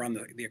 100% run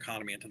the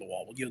economy into the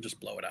wall. You'll just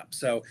blow it up.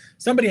 So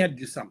somebody had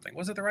to do something.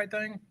 Was it the right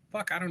thing?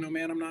 Fuck, I don't know,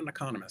 man. I'm not an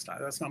economist.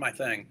 That's not my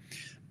thing.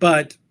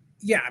 But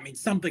yeah, I mean,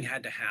 something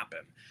had to happen.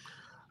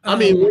 I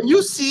mean, when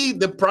you see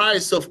the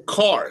price of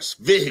cars,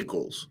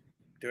 vehicles.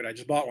 Dude, I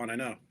just bought one. I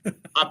know.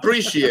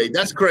 Appreciate.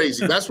 That's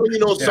crazy. That's when you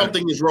know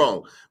something is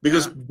wrong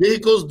because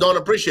vehicles don't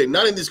appreciate.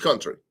 Not in this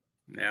country.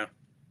 Yeah.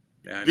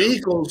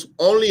 Vehicles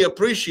only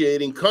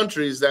appreciate in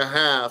countries that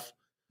have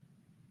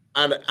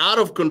an out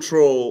of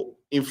control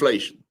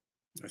inflation.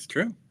 That's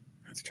true.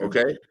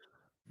 Okay.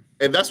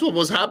 And that's what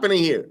was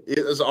happening here.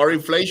 Our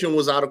inflation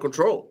was out of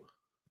control.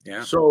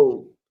 Yeah.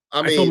 So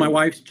I sold my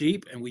wife's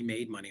Jeep and we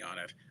made money on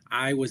it.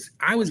 I was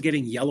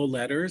getting yellow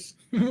letters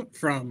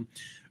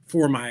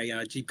for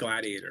my Jeep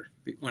Gladiator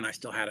when I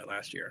still had it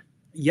last year.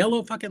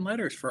 Yellow fucking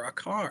letters for a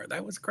car.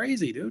 That was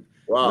crazy, dude.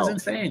 Wow. It was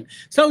insane.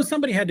 So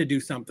somebody had to do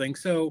something.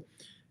 So,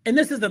 and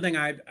this is the thing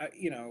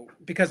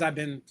because I've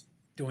been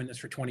doing this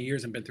for 20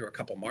 years and been through a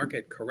couple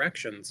market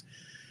corrections.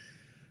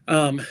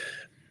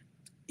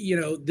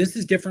 This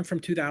is different from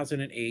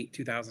 2008,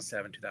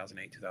 2007,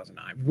 2008,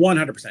 2009.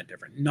 100%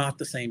 different. Not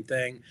the same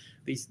thing.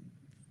 These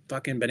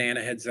fucking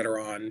banana heads that are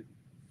on,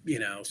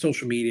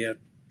 social media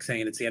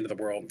saying it's the end of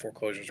the world and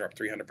foreclosures are up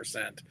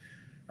 300%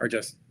 are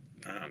just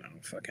I don't know,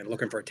 fucking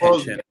looking for Well,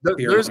 attention.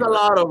 there's a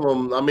lot of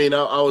them. I mean,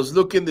 I was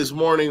looking this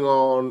morning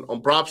on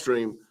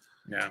PropStream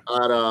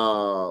at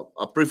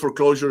a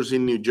pre-foreclosures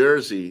in New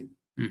Jersey.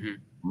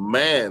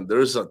 Man,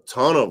 there's a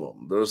ton of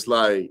them. There's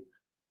like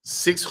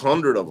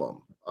 600 of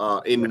them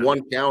in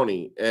one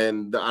county,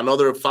 and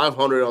another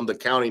 500 on the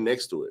county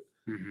next to it.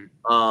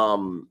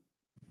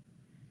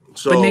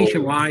 So, but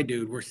nationwide,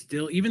 dude, we're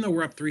still, even though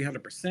we're up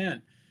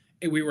 300%,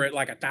 we were at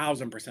like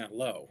 1,000%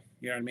 low.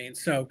 You know what I mean?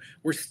 So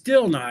we're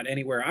still not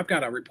anywhere. I've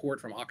got a report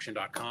from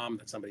auction.com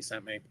that somebody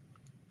sent me.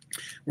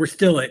 We're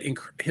still at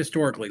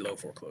historically low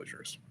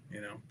foreclosures, you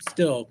know,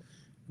 still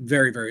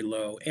very, very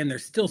low. And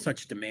there's still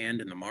such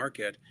demand in the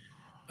market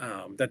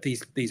that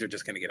these are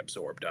just going to get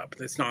absorbed up.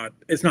 It's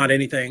not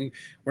anything.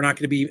 We're not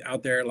going to be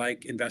out there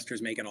like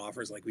investors making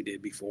offers like we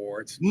did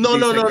before. No.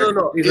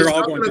 These are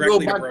all going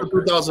directly to brokers.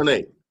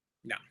 2008.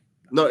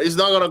 No, it's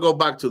not going to go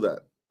back to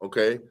that.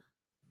 Okay.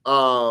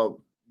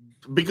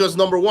 Because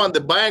number one, the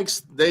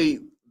banks, they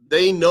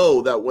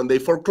know that when they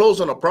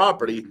foreclose on a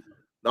property,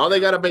 now they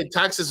got to pay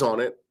taxes on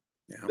it.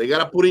 They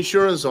got to put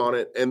insurance on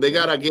it, and they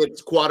got to get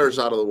squatters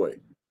out of the way.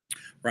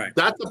 Right.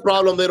 That's the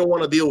problem they don't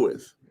want to deal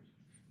with.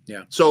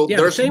 Yeah. So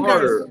they're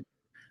smarter.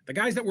 The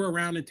guys that were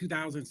around in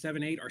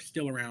 2007, 8 are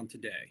still around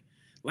today.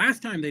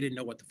 Last time they didn't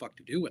know what the fuck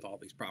to do with all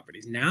these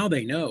properties. Now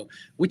they know,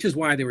 which is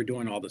why they were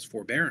doing all this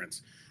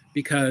forbearance.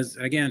 Because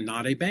again,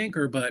 not a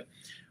banker, but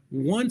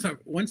once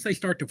they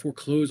start to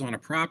foreclose on a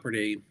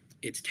property,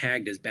 it's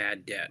tagged as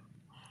bad debt,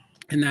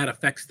 and that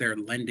affects their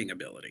lending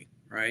ability,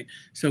 right?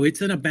 So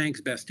it's in a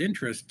bank's best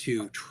interest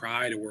to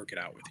try to work it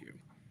out with you,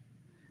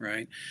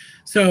 right?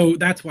 So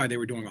that's why they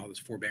were doing all this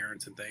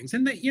forbearance and things.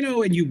 And that, you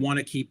know, and you want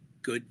to keep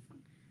good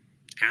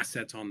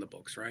assets on the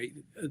books, right?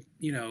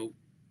 You know,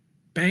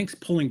 banks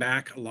pulling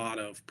back a lot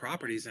of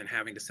properties and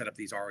having to set up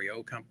these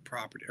REO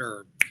property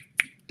or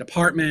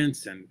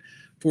departments and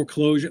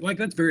foreclosure, like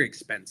that's very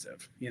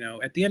expensive. You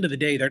know, at the end of the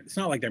day, it's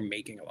not like they're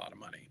making a lot of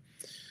money.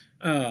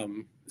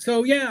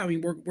 So yeah, I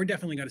mean, we're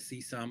definitely going to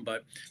see some.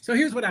 But so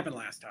here's what happened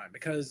last time,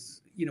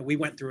 because you know we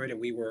went through it and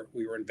we were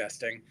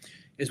investing,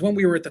 is when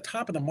we were at the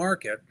top of the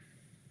market.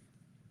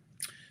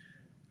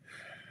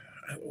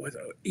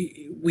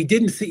 We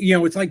didn't see, you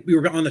know, it's like we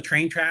were on the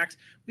train tracks.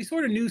 We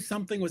sort of knew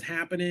something was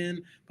happening,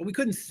 but we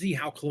couldn't see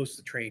how close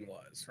the train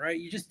was, right?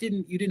 You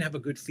didn't have a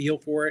good feel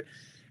for it.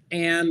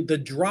 And the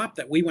drop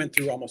that we went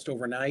through almost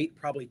overnight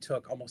probably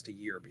took almost a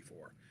year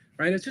before,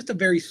 right? It's just a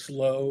very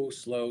slow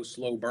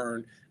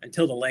burn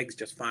until the legs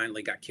just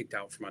finally got kicked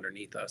out from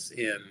underneath us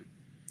in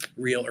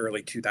real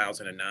early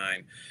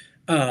 2009.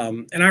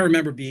 And I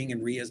remember being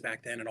in RIAs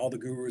back then, and all the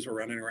gurus were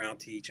running around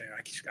teaching.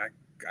 I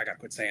got to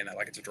quit saying that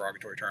like it's a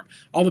derogatory term.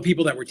 All the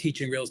people that were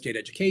teaching real estate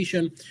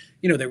education,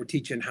 you know, they were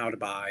teaching how to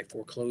buy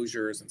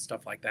foreclosures and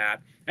stuff like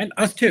that. And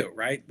us too,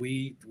 right?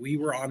 We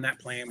were on that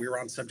plan. We were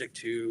on subject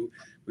to.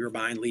 We were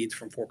buying leads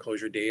from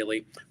Foreclosure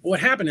Daily. Well, what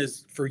happened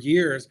is for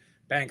years,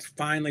 banks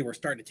finally were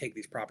starting to take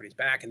these properties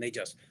back, and they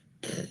just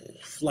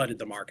flooded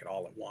the market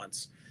all at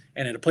once.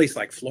 And in a place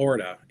like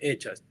Florida,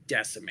 it just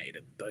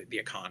decimated the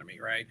economy,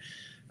 right?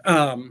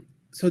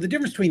 So the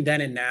difference between then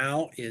and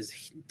now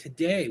is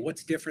today,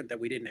 what's different that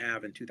we didn't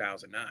have in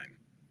 2009?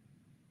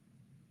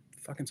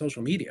 Fucking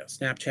social media,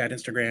 Snapchat,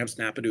 Instagram,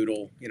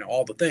 Snapadoodle, you know,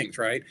 all the things,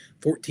 right?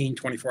 14,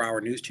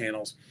 24-hour news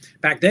channels.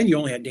 Back then, you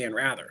only had Dan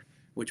Rather,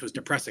 which was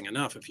depressing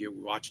enough if you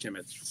watched him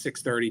at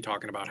 6:30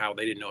 talking about how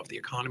they didn't know if the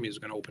economy was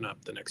going to open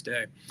up the next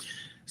day.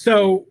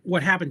 So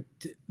what happened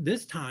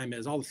this time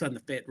is all of a sudden the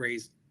Fed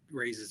raises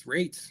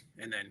rates,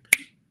 and then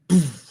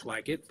poof,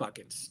 like it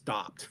fucking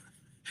stopped.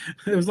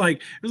 It was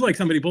like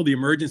somebody pulled the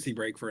emergency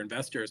brake for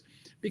investors,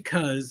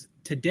 because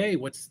today,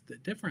 what's the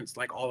difference?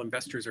 Like all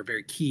investors are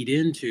very keyed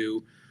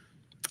into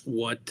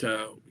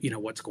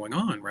what's going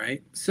on,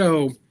 right?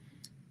 So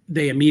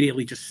they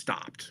immediately just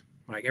stopped.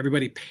 Like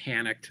everybody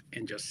panicked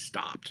and just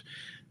stopped.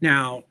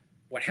 Now,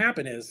 what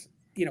happened is,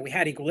 you know, we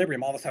had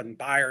equilibrium. All of a sudden,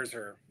 buyers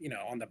are, you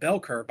know, on the bell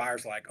curve.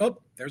 Buyers are like, oh,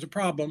 there's a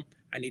problem.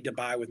 I need to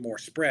buy with more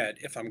spread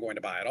if I'm going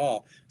to buy at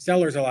all.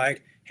 Sellers are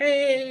like,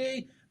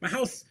 hey,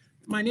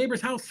 my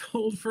neighbor's house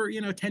sold for,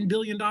 you know, $10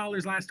 billion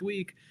last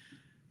week.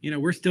 You know,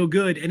 we're still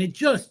good. And it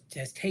just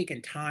has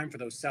taken time for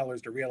those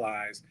sellers to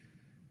realize,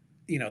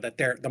 you know, that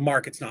the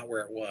market's not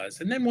where it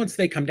was. And then once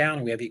they come down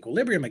and we have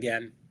equilibrium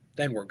again,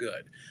 then we're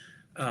good.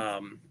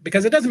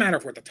 Because it doesn't matter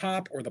if we're at the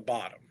top or the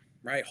bottom,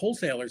 right?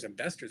 Wholesalers,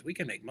 investors, we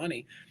can make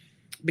money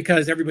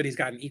because everybody's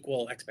got an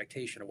equal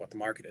expectation of what the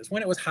market is.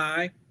 When it was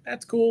high,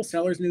 that's cool.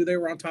 Sellers knew they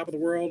were on top of the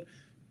world.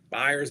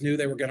 Buyers knew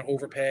they were going to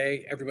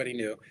overpay. Everybody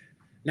knew.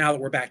 Now that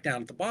we're back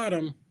down at the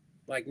bottom,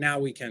 like now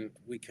we can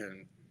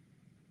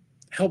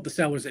help the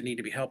sellers that need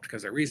to be helped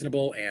because they're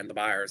reasonable, and the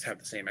buyers have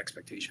the same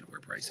expectation of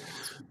where pricing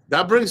is.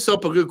 That brings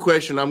up a good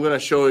question. I'm going to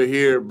show you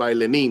here by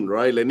Lenin,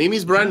 right? Lenin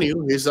is brand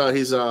new. He's a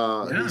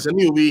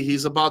newbie.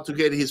 He's about to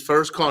get his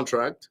first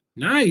contract.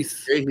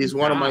 Nice. Okay, he's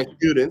one of my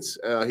students.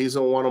 He's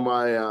on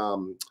my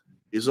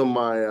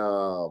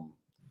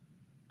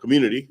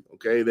community.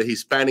 Okay, the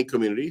Hispanic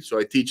community. So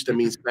I teach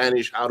them in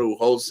Spanish how to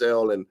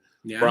wholesale and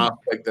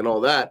prospect and all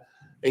that.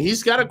 And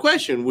he's got a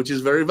question, which is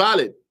very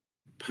valid.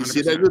 Is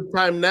it a good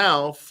time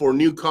now for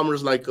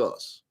newcomers like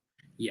us?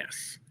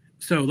 Yes.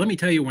 So let me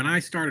tell you, when I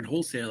started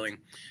wholesaling,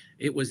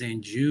 it was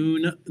in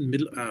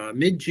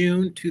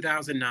mid-June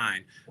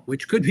 2009,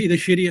 which could be the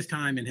shittiest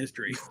time in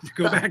history to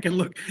go back and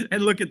look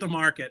at the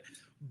market.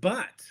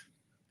 But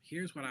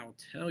here's what I'll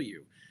tell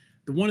you.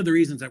 One of the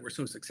reasons that we're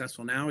so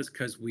successful now is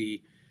because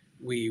we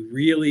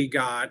really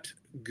got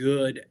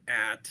good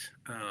at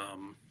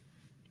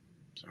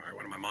sorry,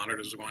 one of my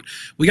monitors is going.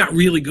 We got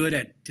really good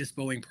at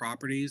dispoing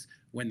properties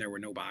when there were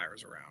no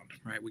buyers around,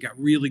 right? We got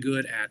really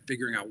good at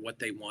figuring out what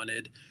they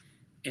wanted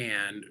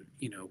and,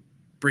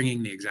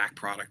 bringing the exact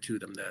product to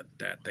them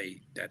that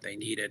they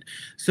needed.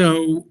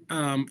 So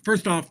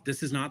first off,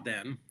 this is not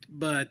then,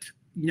 but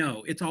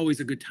no, it's always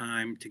a good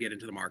time to get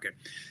into the market.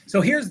 So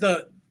here's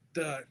the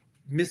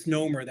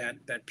misnomer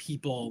that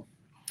people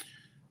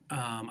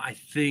I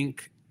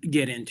think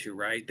get into,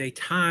 right? They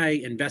tie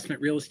investment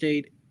real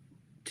estate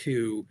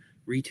to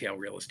retail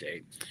real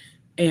estate,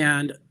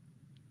 and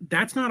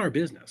that's not our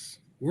business.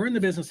 We're in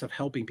the business of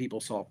helping people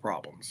solve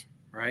problems,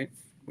 right?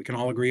 We can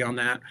all agree on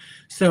that.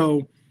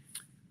 So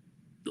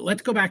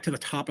let's go back to the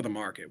top of the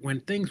market when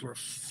things were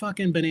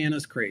fucking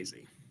bananas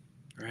crazy,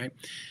 right?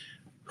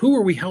 Who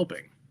are we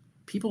helping?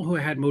 People who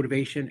had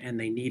motivation and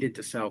they needed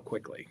to sell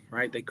quickly,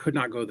 right? They could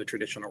not go the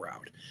traditional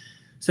route.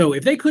 So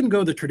if they couldn't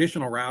go the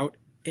traditional route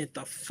at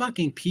the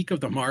fucking peak of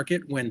the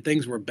market when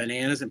things were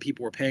bananas and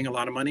people were paying a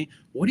lot of money,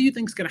 what do you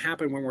think is going to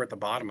happen when we're at the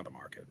bottom of the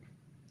market?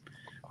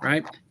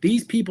 Right?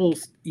 These people,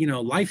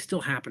 life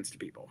still happens to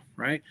people,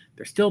 right?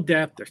 There's still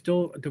death, there's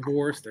still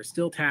divorce, there's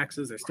still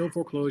taxes, there's still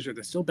foreclosure,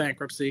 there's still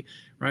bankruptcy,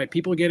 right?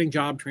 People are getting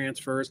job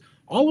transfers.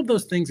 All of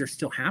those things are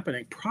still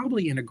happening,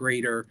 probably in a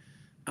greater,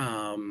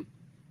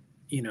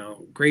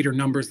 greater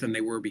numbers than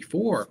they were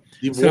before.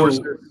 Divorce.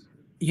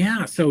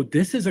 So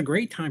this is a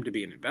great time to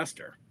be an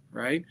investor,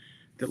 right?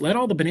 That let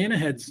all the banana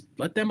heads,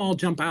 let them all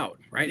jump out,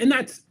 right? And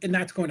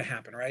that's going to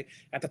happen, right?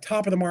 At the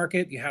top of the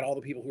market, you had all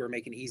the people who were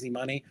making easy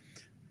money.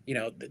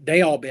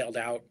 They all bailed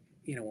out,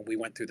 when we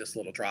went through this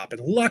little drop.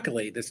 And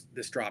luckily,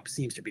 this drop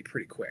seems to be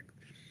pretty quick.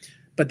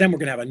 But then we're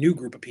going to have a new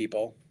group of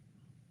people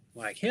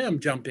like him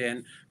jump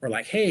in. Or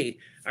like, hey,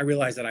 I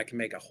realize that I can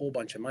make a whole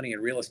bunch of money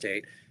in real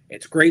estate.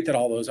 It's great that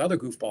all those other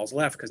goofballs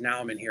left because now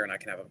I'm in here and I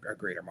can have a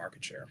greater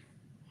market share.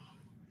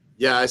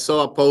 Yeah, I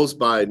saw a post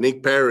by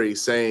Nick Perry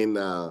saying,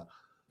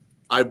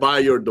 I buy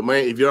your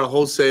domain. If you're a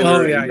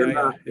wholesaler,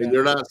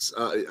 you're not,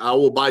 I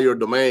will buy your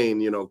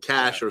domain,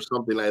 cash or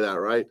something like that,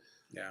 right?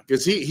 Yeah.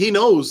 Because he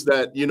knows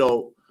that,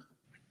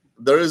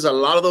 there is a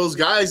lot of those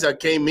guys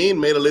that came in,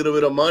 made a little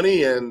bit of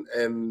money,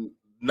 and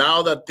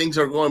now that things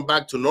are going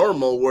back to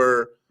normal,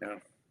 where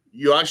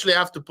you actually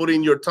have to put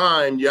in your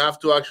time, you have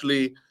to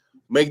actually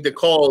make the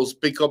calls,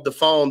 pick up the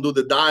phone, do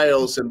the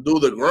dials, and do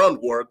the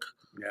grunt work.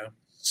 Yeah.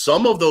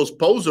 Some of those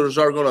posers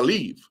are going to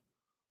leave.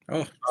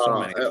 Oh, so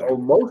many. Or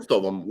most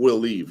of them will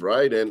leave,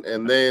 right?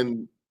 And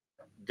then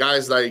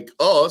guys like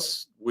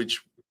us,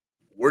 which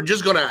we're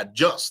just going to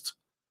adjust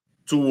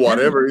to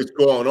whatever is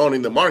going on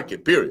in the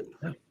market, period.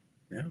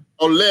 Yeah.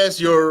 Unless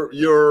your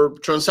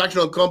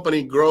transactional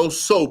company grows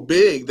so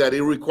big that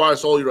it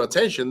requires all your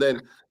attention,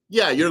 then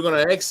you're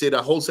going to exit a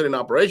wholesaling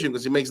operation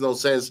because it makes no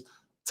sense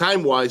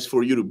time-wise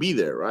for you to be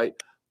there, right?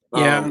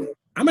 Yeah,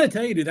 I'm going to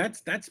tell you, dude,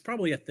 that's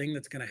probably a thing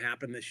that's going to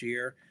happen this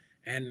year.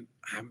 And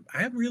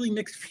I have really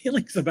mixed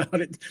feelings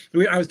about it.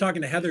 I was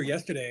talking to Heather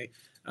yesterday,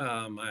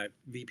 my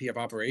VP of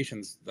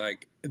operations,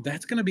 like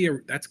that's going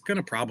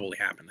to probably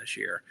happen this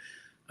year.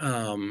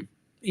 And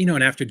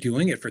after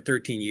doing it for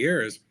 13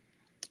 years,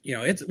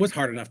 it was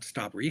hard enough to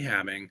stop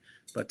rehabbing,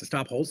 but to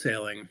stop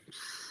wholesaling,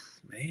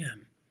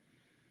 man,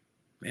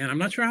 I'm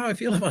not sure how I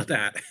feel about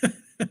that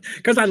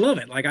because I love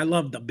it. Like I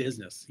love the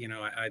business,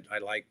 I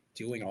like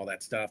doing all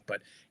that stuff,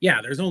 but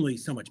there's only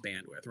so much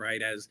bandwidth,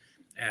 right?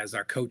 As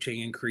our coaching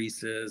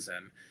increases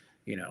and,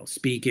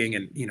 speaking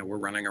and, we're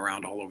running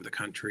around all over the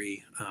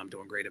country,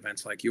 doing great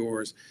events like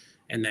yours.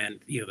 And then,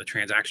 the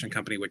transaction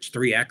company, which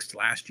 3X'd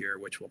last year,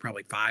 which will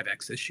probably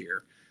 5X this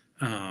year.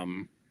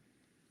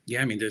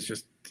 There's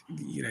just,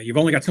 you've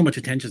only got so much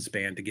attention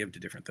span to give to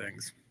different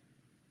things.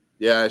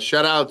 Yeah.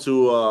 Shout out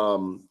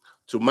to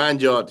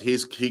Manjot.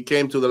 He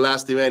came to the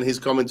last event. He's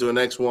coming to the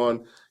next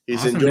one. He's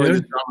awesome, enjoying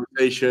the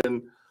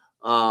conversation.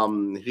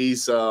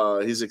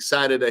 He's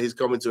excited that he's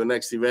coming to the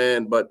next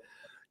event, but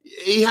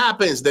it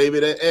happens,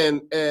 David.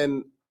 And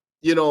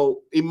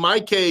in my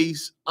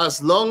case,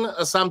 as long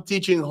as I'm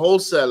teaching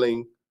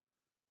wholesaling,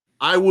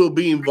 I will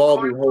be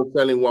involved in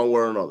wholesaling one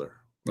way or another,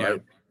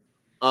 right?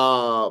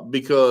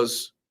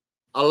 Because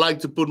I like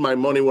to put my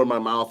money where my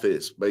mouth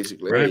is,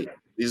 basically. Right. Hey,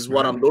 this is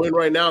what I'm doing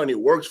right now, and it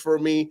works for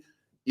me.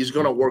 It's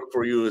going to work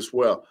for you as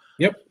well.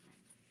 Yep.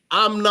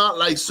 I'm not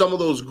like some of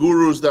those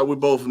gurus that we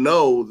both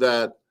know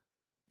that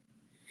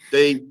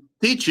they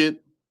teach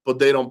it, but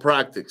they don't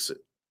practice it.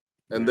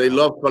 And they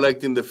love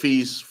collecting the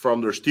fees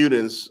from their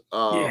students.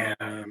 Man.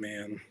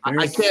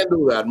 I can't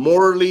do that.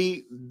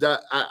 Morally,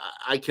 that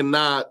I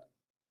cannot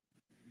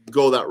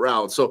go that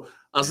route. So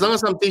as long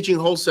as I'm teaching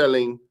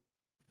wholesaling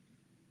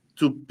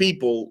to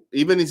people,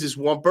 even if it's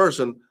one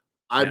person,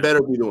 I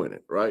better be doing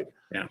it, right?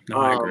 Yeah, no,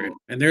 I agree.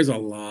 And there's a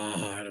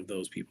lot of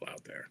those people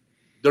out there.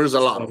 There's a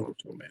lot of them.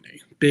 So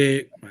many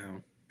big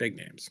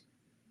names.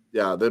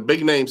 Yeah, the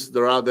big names,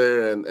 they're out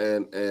there, and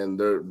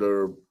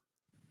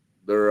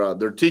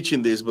they're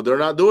teaching this, but they're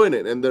not doing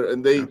it.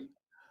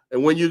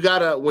 And when you're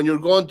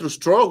going through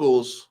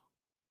struggles,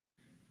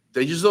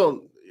 they just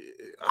don't.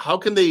 How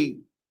can they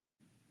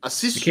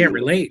assist you? Can't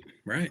relate,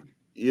 right?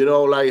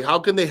 Like, how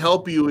can they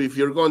help you if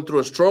you're going through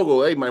a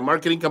struggle? Hey, my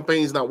marketing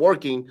campaign is not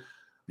working.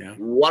 Yeah.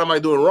 What am I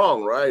doing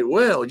wrong, right?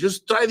 Well,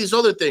 just try this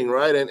other thing,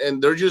 right?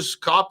 And they're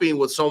just copying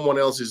what someone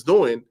else is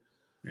doing.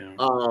 Yeah.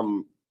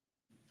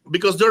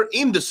 Because they're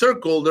in the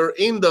circle, they're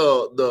in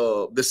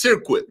the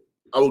circuit,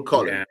 I would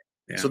call it.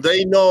 Yeah. So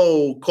they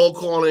know cold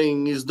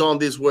calling is done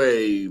this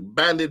way,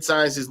 bandit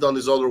science is done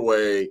this other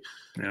way.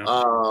 Yeah.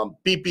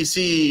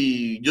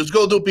 PPC, just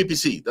go do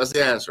PPC. That's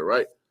the answer,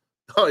 right?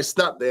 No, it's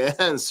not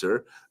the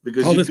answer,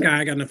 because this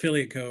guy got an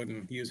affiliate code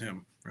and use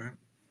him, right?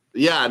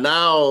 Yeah,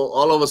 now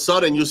all of a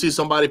sudden you see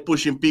somebody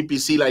pushing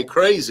PPC like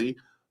crazy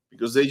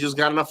because they just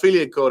got an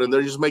affiliate code and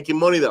they're just making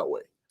money that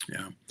way.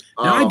 Yeah.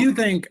 Now, I do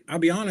think, I'll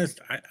be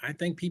honest, I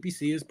think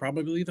PPC is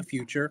probably the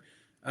future.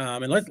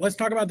 And let's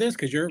talk about this,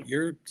 because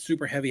you're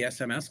super heavy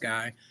SMS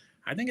guy.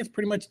 I think it's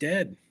pretty much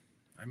dead.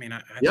 I mean,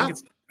 I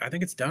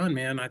think it's done,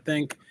 man. I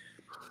think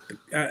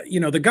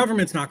the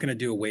government's not going to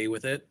do away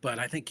with it, but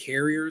I think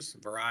carriers,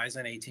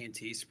 Verizon,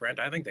 AT&T, Sprint,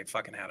 I think they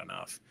fucking had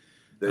enough.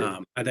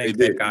 I think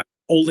they've got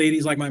old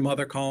ladies like my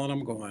mother calling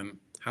them, going,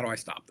 "How do I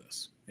stop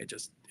this?" It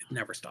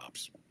never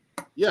stops.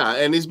 Yeah,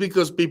 and it's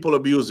because people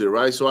abuse it,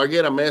 right? So I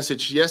get a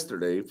message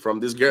yesterday from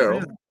this girl.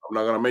 Yeah. I'm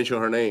not going to mention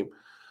her name.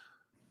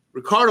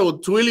 Ricardo,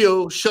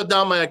 Twilio shut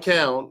down my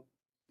account.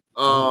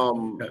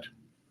 And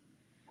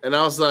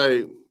I was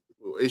like,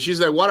 and she's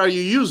like, "What are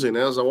you using?"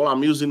 And I was like, "Well,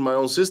 I'm using my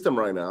own system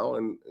right now."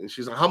 And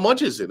she's like, "How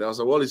much is it?" And I was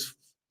like, "Well, it's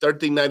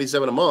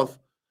 $13.97 a month."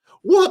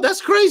 "What?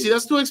 That's crazy.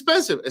 That's too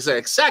expensive." I said,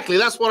 "Exactly.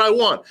 That's what I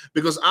want,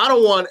 because I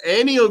don't want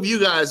any of you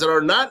guys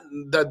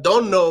that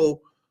don't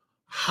know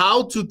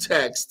how to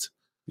text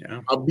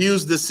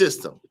abuse the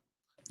system."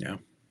 Yeah.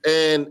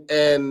 And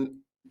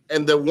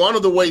one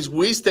of the ways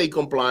we stay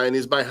compliant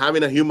is by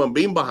having a human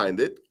being behind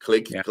it.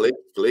 Click,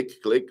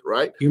 click,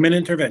 right? Human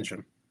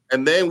intervention.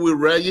 And then we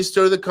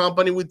register the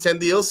company with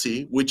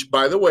 10DLC, which,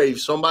 by the way,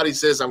 if somebody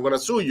says, "I'm going to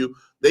sue you,"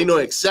 they know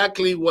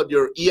exactly what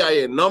your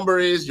EIN number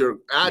is, your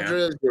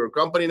address, your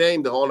company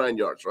name, the whole 9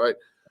 yards, right?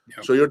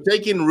 Yeah. So you're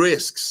taking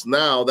risks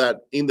now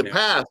that in the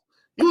past,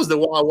 it was the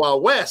Wild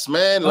Wild West,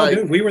 man.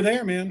 Dude, we were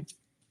there, man.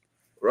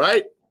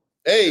 Right?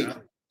 Hey,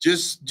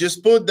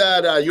 just put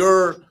that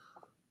your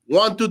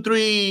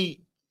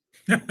 123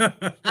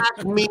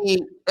 Acme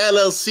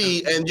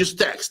LLC and just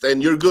text,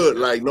 and you're good.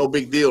 Like, no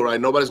big deal, right?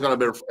 Nobody's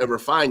gonna ever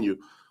find you.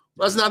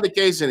 That's not the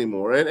case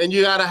anymore. And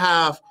you gotta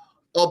have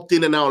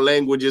opt-in and out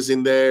languages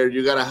in there.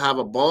 You gotta have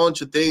a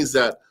bunch of things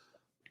that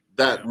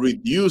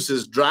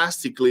reduces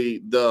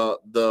drastically the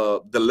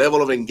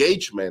level of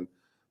engagement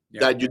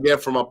that you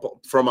get from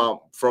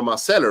a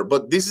seller.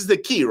 But this is the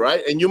key,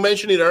 right? And you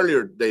mentioned it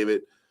earlier,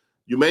 David.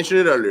 You mentioned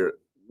it earlier.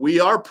 We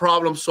are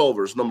problem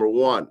solvers, number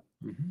one.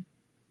 Mm-hmm.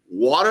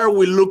 What are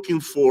we looking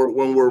for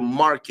when we're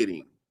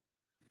marketing?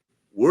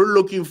 We're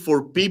looking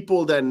for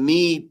people that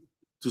need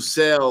to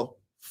sell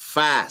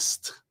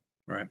fast.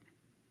 Right.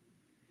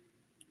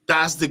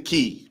 That's the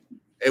key.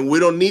 And we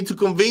don't need to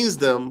convince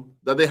them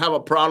that they have a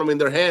problem in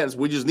their hands.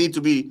 We just need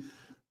to be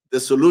the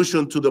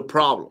solution to the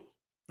problem.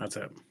 That's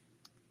it.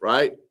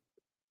 Right?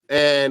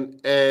 And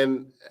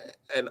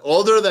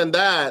other than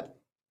that,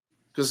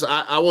 because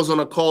I was on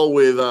a call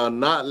with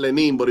not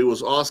Lenin, but it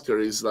was Oscar.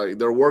 It's like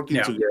they're working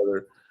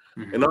together.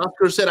 Mm-hmm. And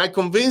Oscar said, "I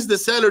convinced the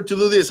seller to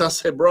do this." I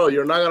said, "Bro,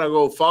 you're not going to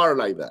go far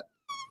like that.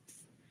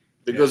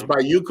 Because by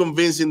you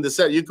convincing the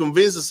seller, you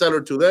convince the seller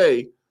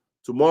today,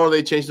 tomorrow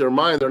they change their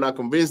mind, they're not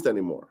convinced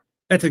anymore."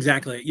 That's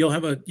exactly it.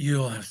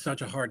 You'll have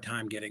such a hard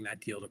time getting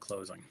that deal to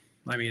closing.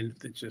 I mean,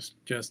 it's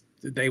just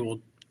they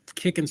will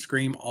kick and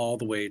scream all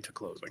the way to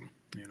closing,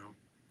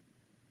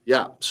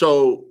 Yeah.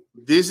 So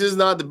this is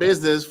not the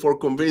business for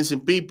convincing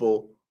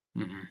people.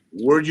 Mm-hmm.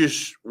 We're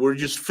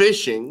just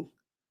fishing.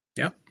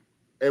 Yep.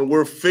 And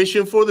we're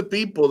fishing for the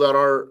people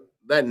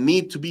that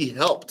need to be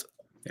helped.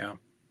 Yeah.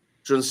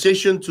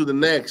 Transition to the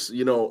next,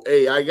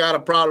 hey, I got a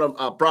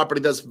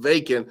property that's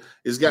vacant.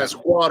 It's got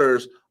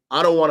squatters.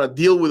 I don't want to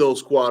deal with those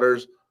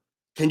squatters.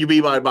 Can you be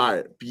my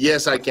buyer?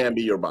 Yes, I can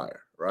be your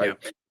buyer. Right.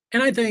 Yeah.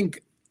 And I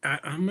think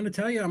I'm going to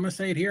tell you, I'm going to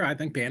say it here. I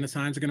think bandit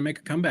signs are going to make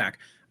a comeback.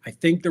 I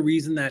think the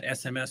reason that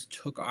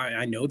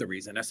I know the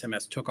reason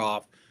SMS took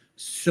off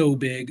so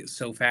big,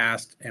 so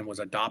fast, and was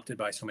adopted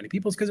by so many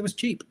people is because it was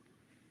cheap.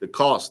 The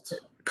costs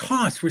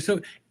were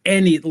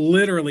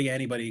literally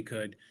anybody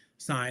could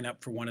sign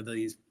up for one of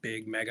these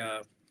big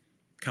mega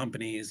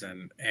companies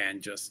and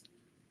just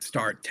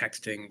start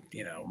texting,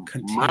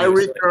 My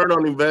return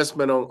on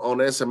investment on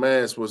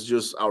SMS was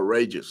just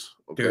outrageous.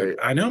 Okay. Dude,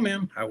 I know,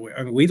 man.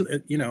 We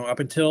up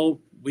until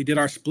we did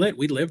our split,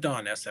 we lived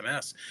on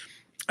SMS.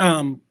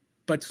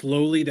 But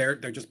slowly they're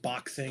just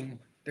boxing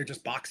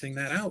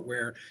that out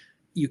where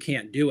you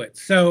can't do it.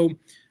 So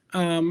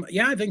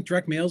Yeah, I think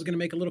direct mail is going to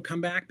make a little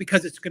comeback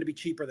because it's going to be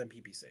cheaper than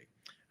PPC.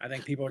 I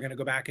think people are going to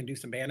go back and do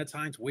some bandit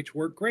signs, which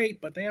work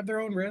great, but they have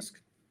their own risk.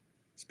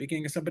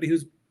 Speaking of somebody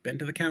who's been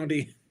to the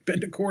county,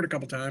 been to court a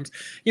couple times,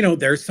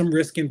 there's some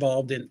risk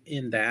involved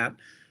in that.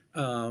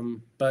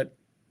 But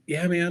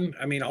yeah, man,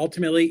 I mean,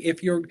 ultimately,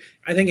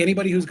 I think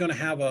anybody who's going to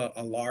have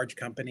a large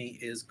company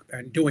is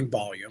doing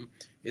volume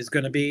is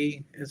going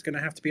to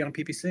have to be on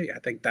PPC. I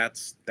think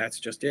that's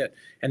just it.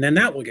 And then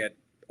that will get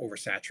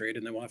oversaturated,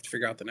 and then we'll have to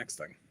figure out the next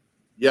thing.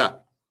 Yeah.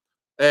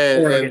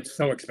 Or it's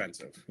so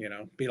expensive,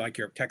 be like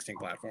your texting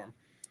platform.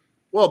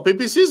 Well,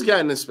 PPC is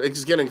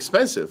getting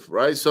expensive,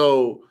 right?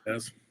 So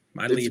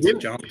my leads have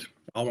jumped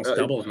almost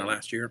double in the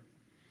last year.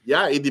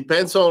 Yeah, it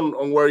depends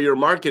on where you're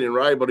marketing,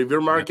 right? But if you're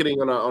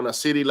marketing on a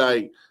city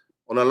like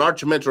on a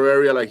large metro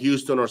area like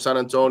Houston or San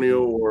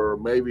Antonio or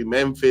maybe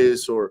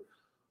Memphis or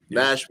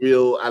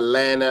Nashville,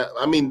 Atlanta,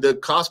 I mean, the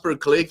cost per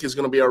click is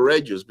going to be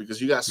outrageous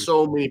because you got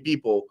so many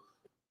people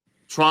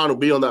trying to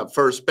be on that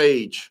first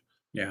page.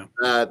 Yeah.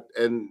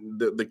 And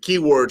the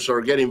keywords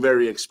are getting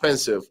very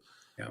expensive.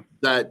 Yeah.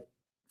 That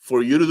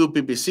for you to do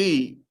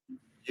PPC,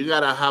 you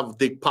got to have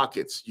deep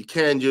pockets. You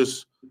can't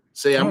just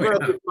say, I'm going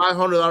to put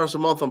 $500 a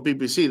month on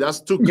PPC.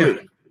 That's too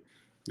quick.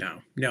 No.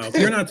 If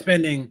you're not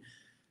spending,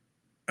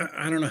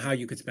 I don't know how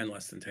you could spend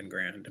less than 10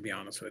 grand, to be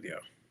honest with you.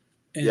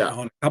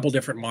 On a couple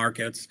different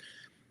markets.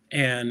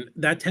 And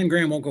that 10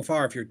 grand won't go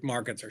far if your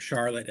markets are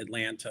Charlotte,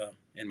 Atlanta,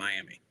 and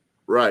Miami.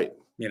 Right.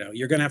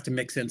 You're going to have to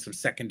mix in some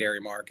secondary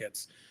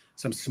markets,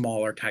 some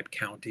smaller type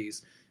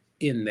counties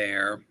in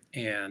there.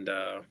 And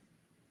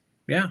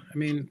I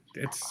mean,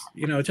 it's,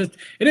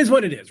 it is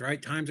what it is,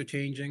 right? Times are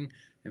changing.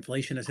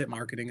 Inflation has hit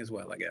marketing as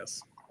well, I guess.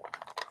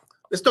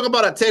 Let's talk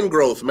about a 10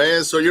 growth,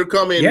 man. So you're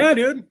coming. Yeah,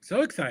 dude.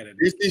 So excited.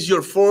 This is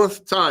your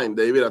fourth time,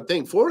 David. I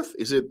think fourth.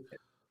 Is it?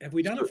 Have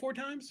we done it 4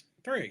 times?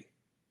 3,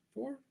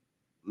 4?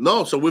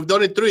 No. So we've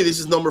done it 3. This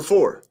is number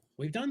 4.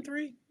 We've done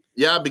 3?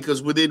 Yeah,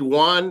 because we did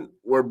one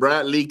where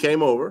Brad Lee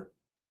came over.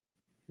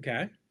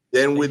 Okay.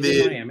 Then we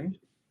did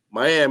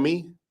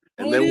Miami.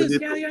 And then we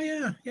did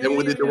then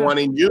we did the one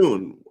in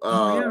June.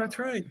 That's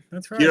right.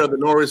 Here at the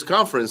Norris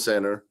Conference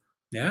Center.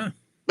 Yeah.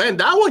 Man,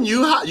 that one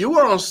you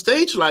were on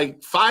stage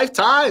like 5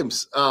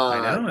 times.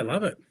 I know, I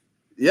love it.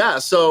 Yeah,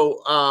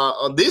 so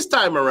on this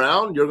time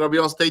around, you're gonna be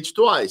on stage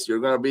twice. You're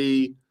gonna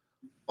be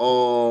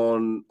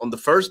on the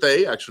first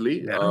day,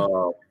 actually. Yeah.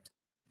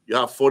 You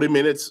have 40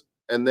 minutes,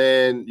 and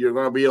then you're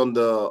gonna be on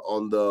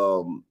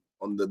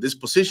the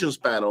dispositions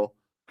panel.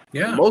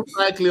 Yeah. Most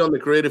likely on the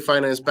creative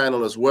finance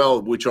panel as well,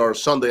 which are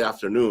Sunday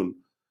afternoon.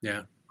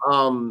 Yeah.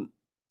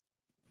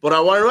 But I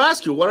wanted to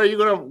ask you, what are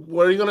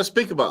you gonna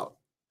speak about?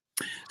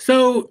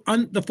 So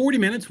on the 40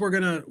 minutes, we're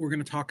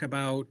gonna talk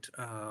about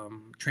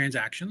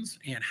transactions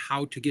and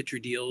how to get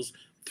your deals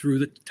through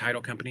the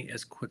title company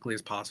as quickly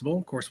as possible.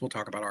 Of course, we'll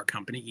talk about our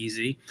company,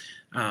 Easy.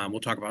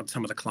 We'll talk about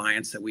some of the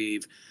clients that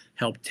we've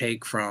helped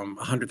take from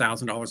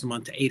 $100,000 a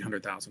month to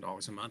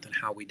 $800,000 a month and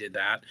how we did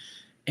that.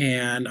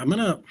 And I'm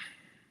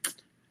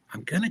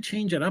gonna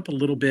change it up a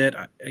little bit.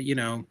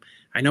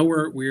 I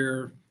know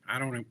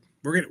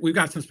we've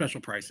got some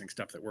special pricing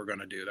stuff that we're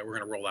gonna do that we're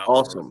gonna roll out.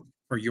 Awesome.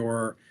 For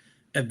your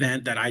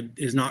event that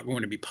is not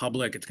going to be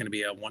public. It's going to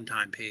be a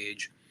one-time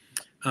page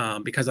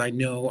because I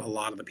know a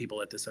lot of the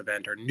people at this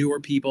event are newer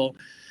people.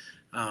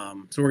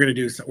 So we're going to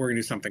do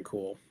something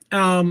cool.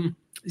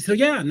 So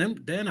yeah, and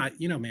then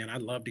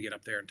I'd love to get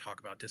up there and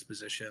talk about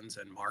dispositions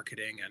and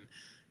marketing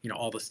and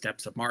all the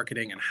steps of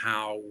marketing and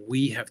how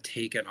we have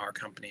taken our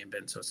company and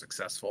been so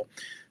successful.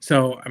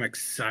 So I'm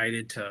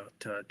excited to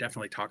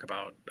definitely talk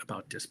about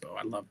Dispo.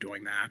 I love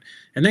doing that.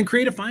 And then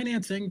creative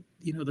financing,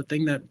 the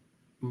thing that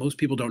most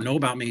people don't know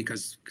about me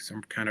because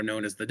I'm kind of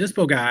known as the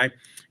Dispo guy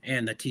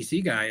and the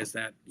TC guy is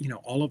that,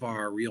 all of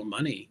our real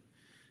money,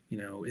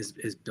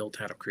 is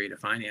built out of creative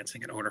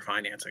financing and owner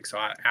financing. So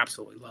I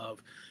absolutely love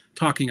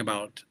talking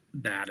about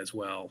that as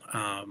well.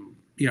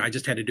 I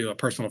just had to do a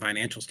personal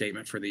financial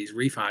statement for these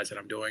refis that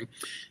I'm doing,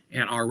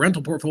 and our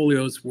rental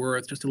portfolio is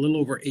worth just a little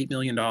over $8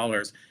 million,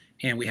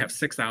 and we have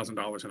 $6,000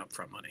 in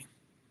upfront money.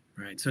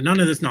 Right. So none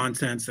of this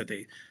nonsense that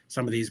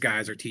some of these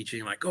guys are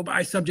teaching, like go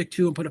buy subject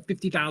to and put a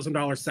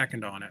 $50,000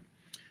 second on it.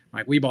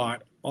 Like we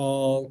bought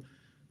all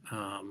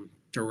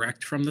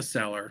direct from the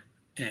seller,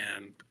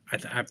 and I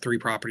have 3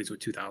 properties with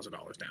 $2,000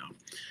 down.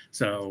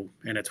 So,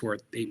 and it's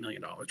worth $8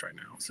 million right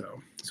now. So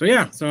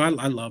yeah. So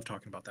I love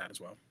talking about that as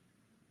well.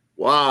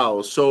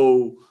 Wow.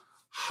 So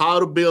how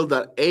to build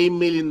that $8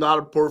 million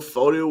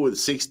portfolio with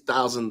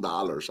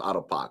 $6,000 out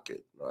of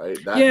pocket, right?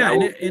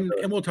 And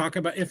we'll talk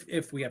about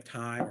if we have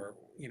time or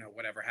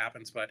whatever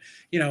happens, but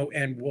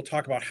and we'll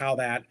talk about how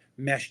that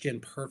meshed in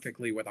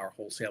perfectly with our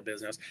wholesale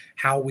business,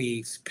 how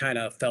we kind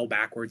of fell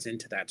backwards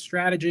into that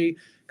strategy,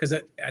 because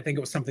I think it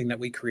was something that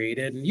we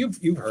created, and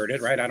you've heard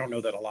it, right? I don't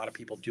know that a lot of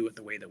people do it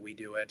the way that we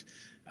do it.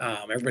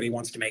 Everybody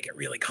wants to make it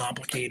really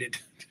complicated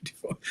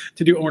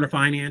to do owner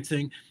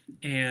financing,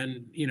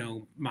 and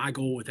my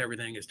goal with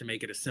everything is to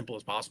make it as simple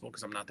as possible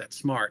because I'm not that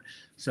smart.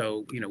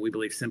 So we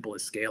believe simple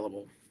is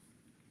scalable,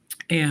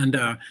 and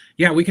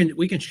we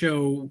can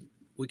show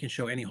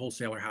show any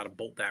wholesaler how to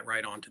bolt that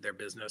right onto their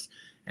business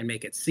and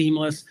make it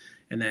seamless.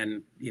 And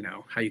then,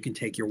 how you can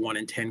take your 1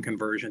 in 10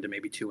 conversion to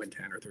maybe 2 in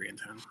 10 or 3 in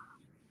 10.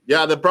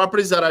 Yeah, the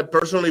properties that I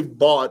personally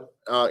bought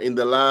in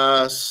the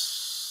last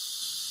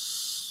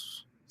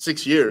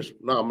 6 years,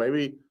 no,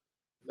 maybe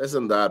less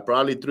than that,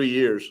 probably 3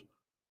 years,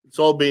 it's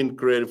all been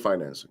creative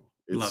financing.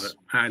 Love it.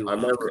 I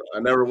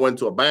never went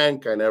to a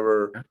bank. I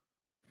never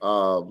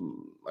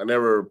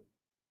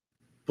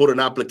put an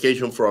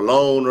application for a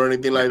loan or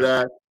anything like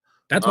that.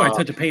 That's why it's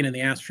such a pain in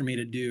the ass for me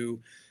to do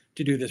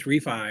this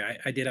refi.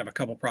 I did have a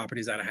couple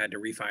properties that I had to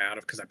refi out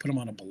of because I put them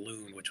on a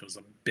balloon, which was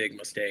a big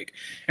mistake.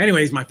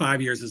 Anyways, my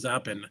 5 years is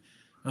up, and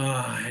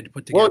I had to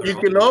put together. Well, you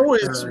can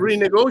always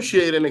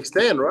renegotiate and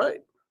extend,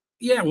 right?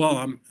 Yeah, well,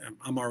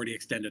 I'm already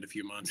extended a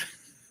few months,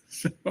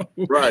 so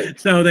right.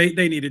 So they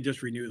need to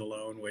just renew the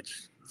loan.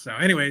 So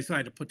I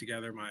had to put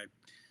together my,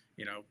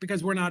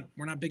 because we're not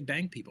big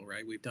bank people,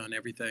 right? We've done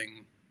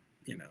everything,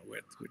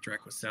 with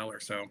direct with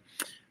seller. So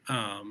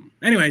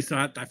anyway, so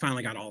I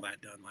finally got all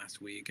that done last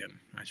week, and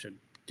I should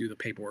do the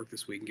paperwork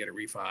this week and get it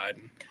refied,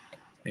 and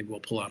maybe we'll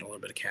pull out a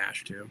little bit of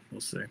cash too. We'll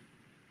see.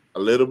 A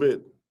little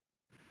bit.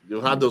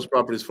 You've had those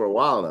properties for a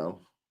while now.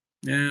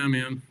 Yeah,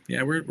 man.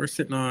 Yeah, we're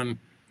sitting on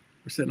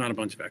a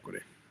bunch of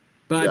equity,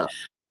 but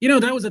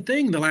that was a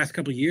thing the last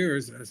couple of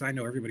years, as I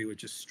know everybody was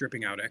just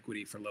stripping out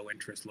equity for low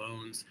interest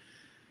loans,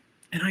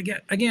 and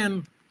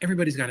again,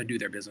 everybody's got to do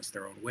their business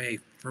their own way.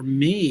 For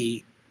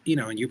me,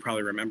 and you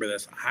probably remember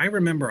this, I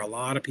remember a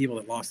lot of people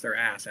that lost their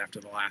ass after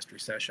the last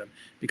recession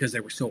because they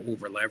were so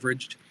over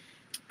leveraged.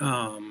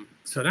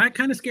 So that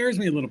kind of scares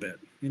me a little bit.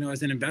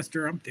 As an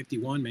investor, I'm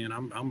 51, man.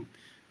 I'm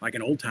like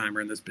an old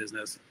timer in this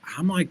business.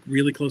 I'm like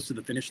really close to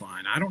the finish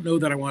line. I don't know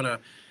that I want to.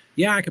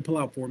 Yeah, I could pull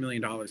out $4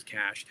 million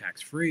cash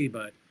tax free,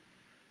 but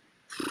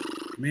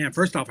man,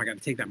 first off, I got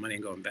to take that money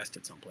and go invest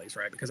it someplace,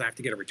 right? Because I have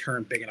to get a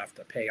return big enough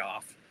to pay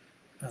off,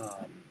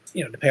 to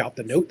pay off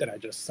the note that I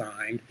just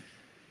signed.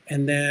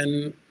 And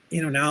then,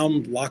 now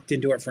I'm locked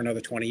into it for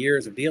another 20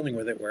 years of dealing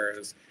with it.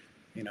 Whereas,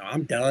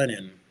 I'm done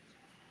in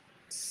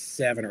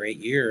 7 or 8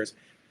 years,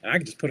 and I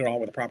can just put it all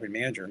with a property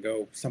manager and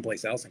go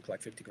someplace else and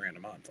collect $50,000 a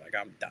month. Like,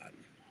 I'm done,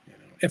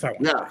 if I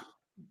want to.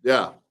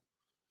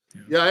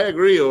 Yeah, I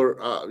agree. Or,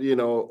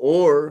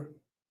 or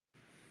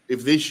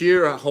if this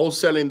year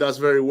wholesaling does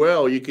very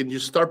well, you can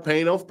just start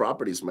paying off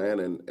properties, man.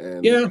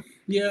 And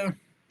yeah,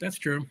 that's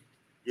true.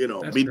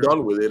 Be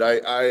done with it.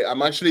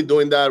 I'm actually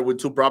doing that with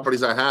 2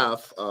 properties I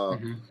have.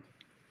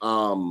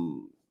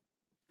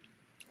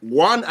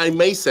 One I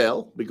may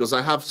sell because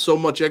I have so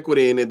much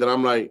equity in it that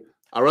I'm like,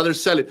 I'd rather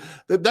sell it.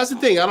 That's the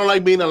thing. I don't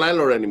like being a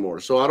landlord anymore.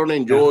 So I don't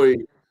enjoy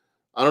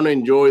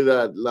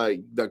that,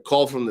 like the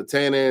call from the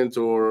tenant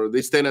or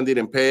this tenant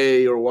didn't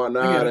pay or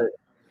whatnot.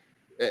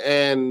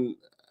 And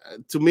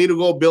to me, to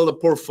go build a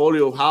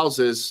portfolio of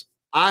houses,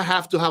 I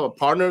have to have a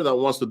partner that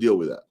wants to deal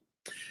with that.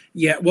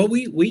 Yeah, well,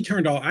 we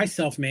turned I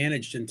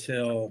self-managed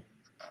until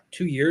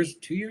 2 years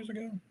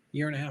ago,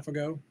 year and a half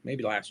ago,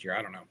 maybe last year,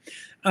 I don't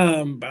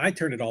know. But I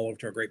turned it all over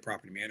to a great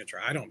property manager.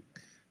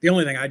 The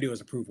only thing I do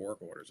is approve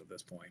work orders at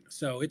this point.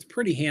 So it's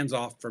pretty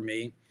hands-off for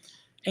me.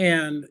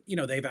 And,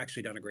 they've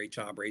actually done a great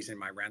job raising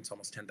my rents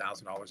almost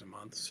 $10,000 a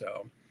month.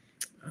 So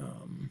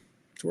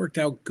it's worked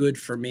out good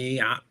for me.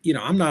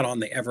 I'm not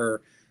on the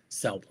ever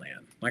sell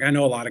plan. Like I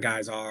know a lot of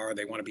guys are,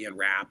 they want to be in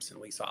wraps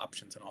and lease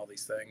options and all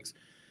these things.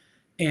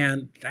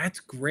 And that's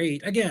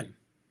great. Again,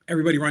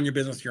 everybody run your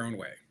business your own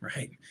way,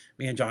 right?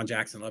 Me and John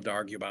Jackson love to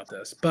argue about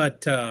this.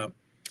 But,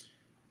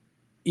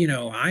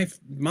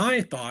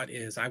 my thought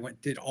is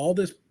did all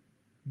this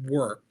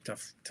work to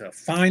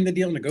find the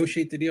deal,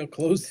 negotiate the deal,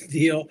 close the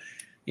deal,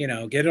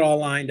 get it all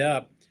lined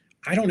up.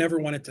 I don't ever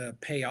want it to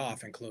pay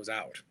off and close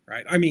out,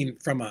 right? I mean,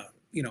 from a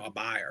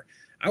buyer,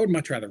 I would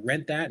much rather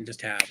rent that and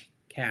just have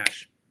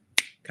cash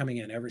coming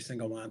in every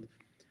single month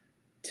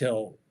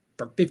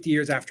for 50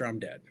 years after I'm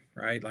dead,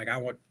 right? Like I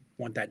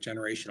want that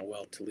generational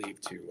wealth to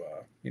leave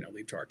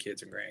to our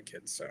kids and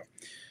grandkids. So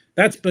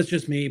that's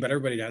just me, but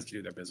everybody has to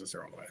do their business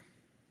their own way.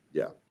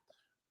 Yeah.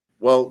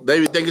 Well,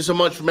 David, thank you so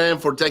much, man,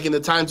 for taking the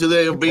time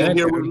today of being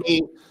here with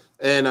me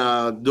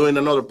and doing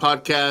another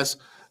podcast.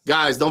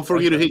 Guys, don't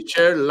forget to hit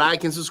share,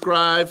 like, and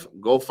subscribe.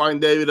 Go find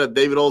David at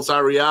David Olds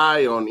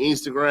REI on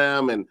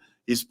Instagram, and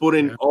he's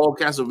putting all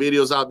kinds of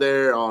videos out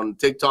there on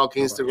TikTok,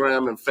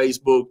 Instagram, and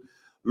Facebook.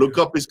 Look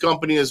up his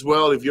company as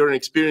well. If you're an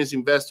experienced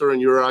investor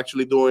and you're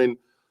actually doing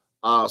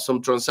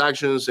some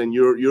transactions and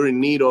you're in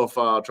need of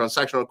a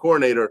transactional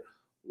coordinator,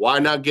 why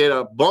not get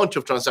a bunch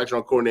of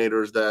transactional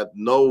coordinators that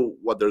know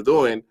what they're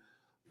doing?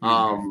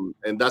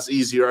 And that's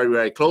Easy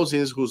REI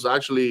Closings, who's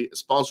actually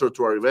sponsored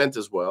to our event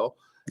as well.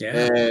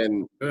 Yeah,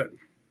 and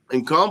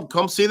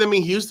come see them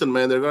in Houston,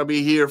 man. They're gonna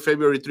be here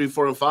February 3,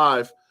 4, and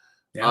 5.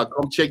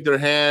 Come check their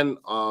hand.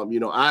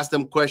 Ask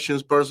them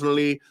questions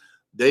personally.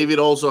 David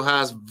also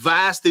has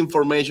vast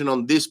information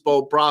on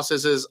Dispo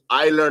processes.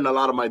 I learned a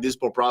lot of my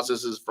Dispo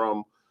processes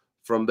from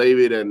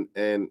David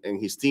and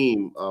his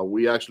team.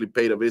 We actually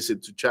paid a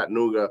visit to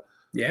Chattanooga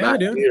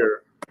last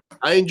year.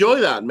 I enjoy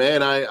that,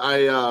 man.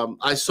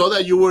 I saw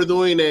that you were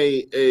doing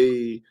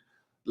a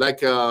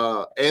like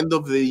a end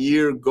of the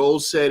year goal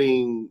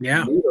setting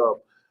meetup,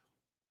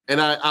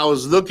 and I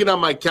was looking at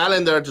my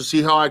calendar to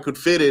see how I could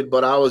fit it,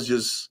 but I was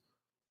just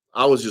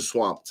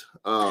swamped.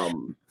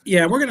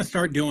 Yeah, we're going to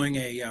start doing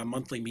a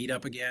monthly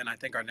meetup again. I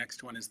think our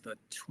next one is the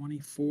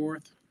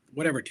 24th,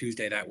 whatever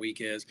Tuesday that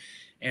week is.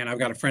 And I've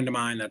got a friend of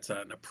mine that's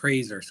an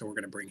appraiser, so we're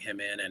going to bring him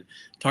in and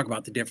talk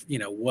about the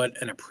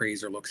what an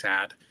appraiser looks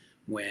at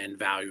when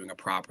valuing a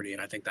property.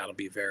 And I think that'll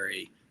be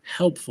very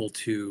helpful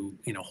to,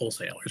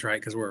 wholesalers, right?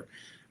 Because a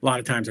lot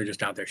of times they're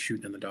just out there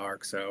shooting in the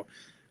dark. So,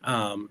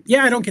 I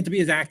don't get to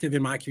be as active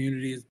in my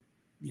community as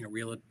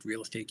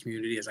real estate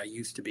community as I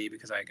used to be,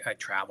 because I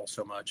travel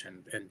so much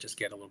and just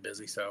get a little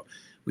busy. So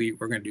we're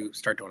going to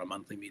start doing a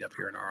monthly meetup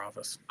here in our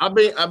office. I've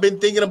been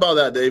thinking about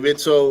that, David.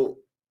 So,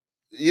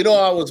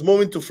 I was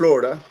moving to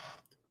Florida,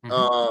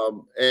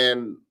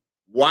 and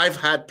wife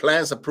had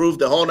plans approved,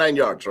 the whole 9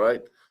 yards,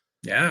 right?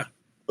 Yeah.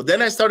 But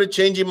then I started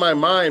changing my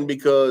mind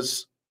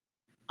because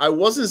I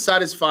wasn't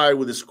satisfied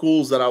with the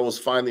schools that I was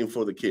finding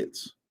for the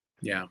kids.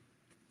 Yeah.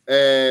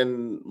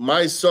 And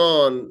my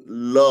son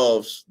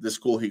loves the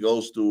school he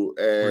goes to,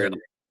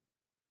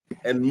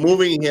 and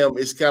moving him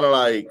is kind of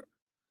like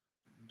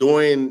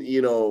doing,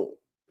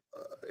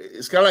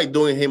 it's kind of like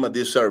doing him a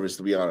disservice,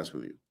 to be honest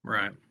with you.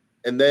 Right.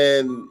 And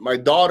then my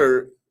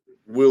daughter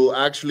will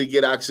actually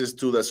get access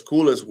to the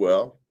school as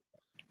well.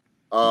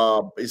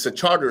 It's a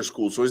charter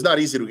school, so it's not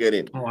easy to get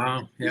in. Oh,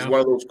 wow. Yeah. It's one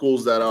of those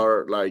schools that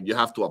are like, you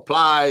have to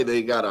apply.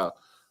 They got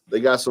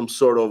some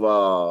sort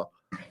of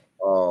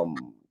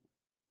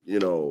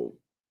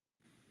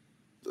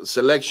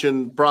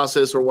selection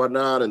process or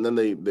whatnot, and then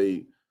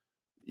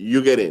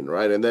you get in,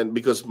 right? And then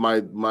because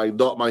my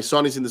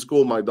son is in the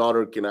school, my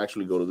daughter can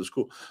actually go to the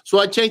school. So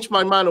I changed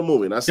my mind on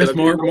moving. I said, just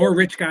more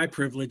rich guy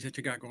privilege that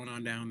you got going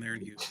on down there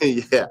in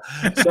Houston. Yeah.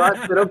 So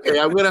I said, okay,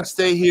 I'm gonna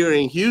stay here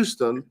in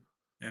Houston.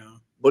 Yeah.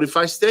 But if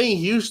I stay in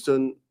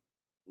Houston,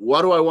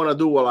 what do I want to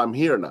do while I'm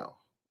here now,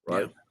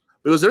 right? Yeah.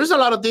 Because there's a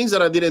lot of things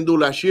that I didn't do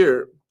last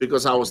year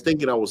because I was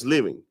thinking I was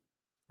leaving.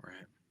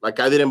 Right. Like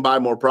I didn't buy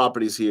more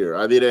properties here.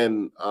 I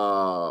didn't,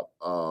 I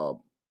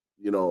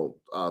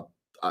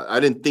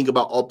didn't think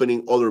about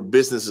opening other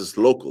businesses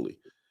locally.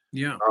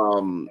 Yeah.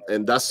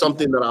 And that's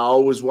something that I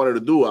always wanted to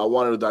do. I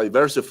wanted to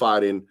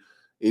diversify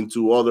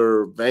into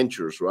other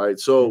ventures, right?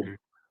 So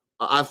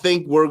I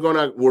think we're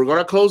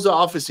gonna close the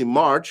office in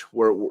March,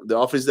 where the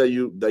office that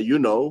you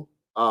know,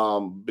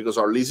 because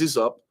our lease is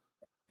up.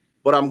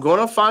 But I'm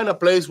gonna find a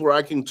place where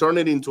I can turn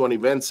it into an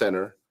event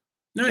center.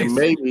 Nice.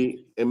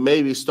 And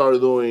maybe start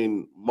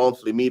doing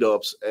monthly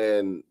meetups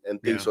and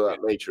things of that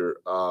nature.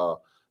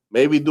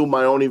 Maybe do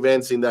my own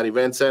events in that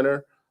event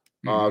center,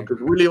 because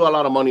we leave a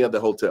lot of money at the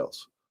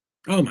hotels.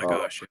 Oh my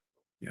gosh,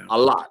 yeah, a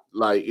lot.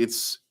 Like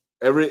it's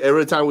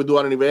every time we do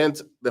an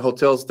event, the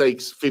hotels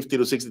takes $50,000 to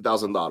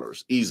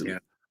 $60,000 easily. Yeah.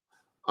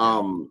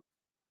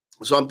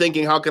 So I'm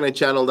thinking, how can I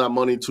channel that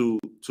money to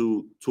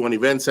an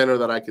event center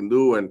that I can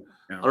do? And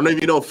I don't know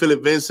if you know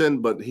Philip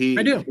Vincent, but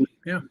I do.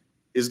 Yeah.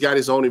 He's got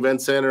his own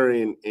event center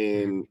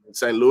in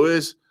St.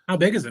 Louis. How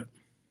big is it?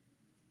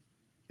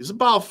 It's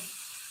about,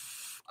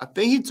 I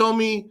think he told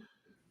me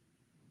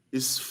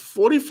it's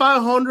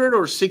 4,500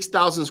 or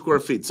 6,000 square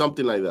feet,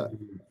 something like that.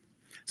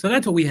 So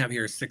that's what we have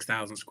here is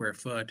 6,000 square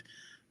foot.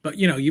 But,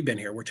 you've been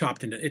here. We're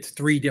chopped into, it's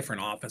 3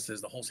 different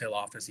offices, the wholesale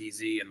office,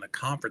 EZ, and the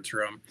conference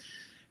room.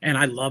 And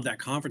I love that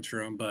conference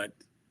room, but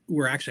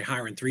we're actually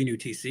hiring 3 new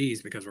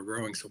TCs because we're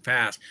growing so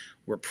fast.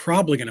 We're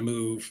probably going to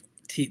move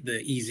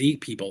the EZ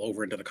people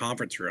over into the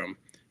conference room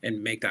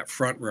and make that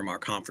front room our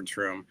conference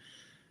room.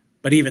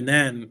 But even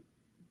then,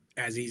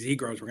 as EZ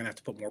grows, we're going to have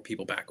to put more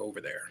people back over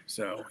there.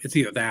 So it's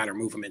either that or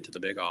move them into the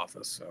big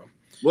office. So,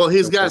 well,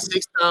 he's got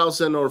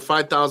 6,000 or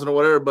 5,000 or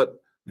whatever,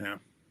 but yeah,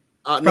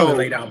 no,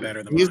 laid out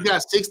better than he's mine.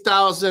 got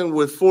 6,000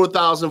 with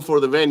 4,000 for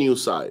the venue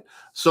side.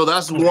 So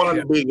that's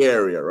one big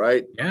area,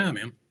 right? Yeah,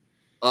 man.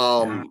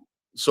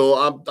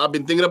 So I've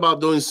been thinking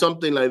about doing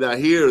something like that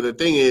here. The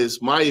thing is,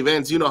 my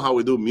events, you know how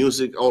we do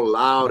music all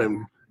loud,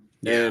 and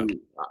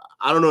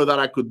I don't know that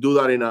I could do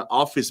that in an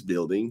office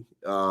building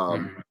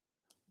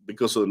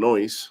because of the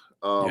noise.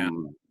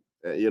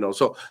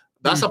 So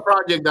that's a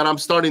project that I'm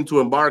starting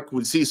to embark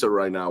with Caesar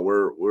right now.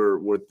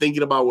 We're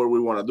thinking about where we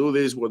want to do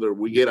this, whether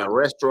we get a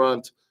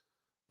restaurant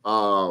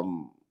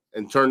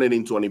and turn it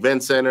into an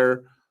event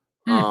center.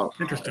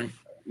 Interesting.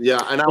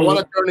 Yeah, and I want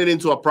to turn it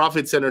into a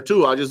profit center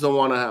too. I just don't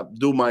want to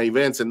do my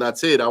events and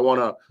that's it. I want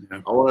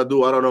to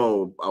do, I don't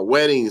know,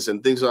 weddings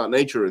and things of that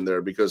nature in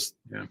there because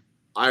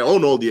I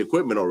own all the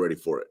equipment already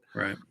for it.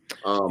 Right.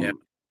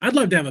 I'd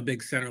love to have a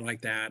big center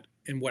like that.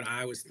 And what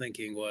I was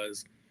thinking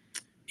was,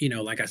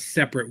 like a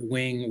separate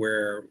wing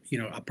where,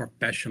 a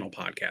professional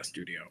podcast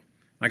studio.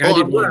 Like I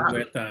did one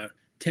with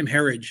Tim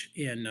Herridge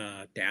in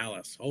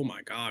Dallas. Oh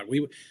my God.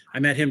 I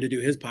met him to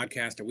do his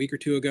podcast a week or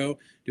 2 ago.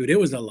 Dude, it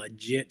was a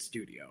legit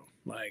studio.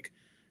 Like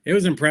it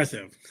was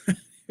impressive.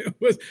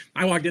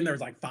 I walked in, there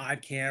was like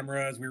 5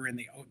 cameras. We were in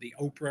the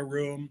Oprah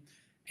room.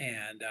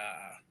 And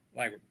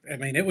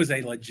it was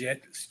a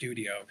legit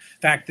studio.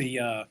 In fact,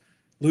 the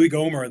Louis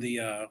Gohmert,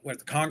 the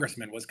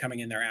congressman, was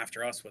coming in there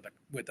after us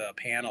with a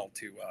panel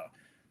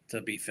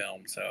to be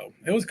filmed. So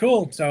it was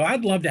cool. So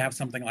I'd love to have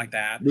something like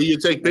that. Do you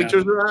take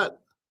pictures of that?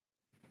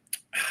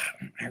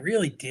 I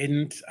really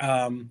didn't.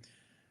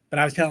 But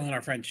I was telling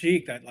our friend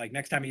Cheek that like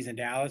next time he's in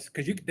Dallas,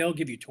 because they'll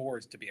give you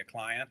tours to be a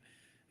client,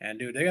 and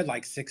dude, they had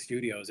like 6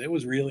 studios. It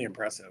was really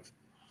impressive.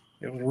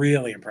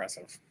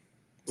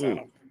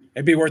 So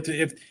it'd be worth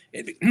it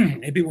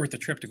it'd be worth the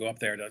trip to go up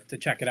there to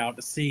check it out,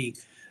 to see.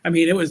 I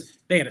mean,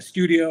 they had a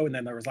studio, and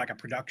then there was like a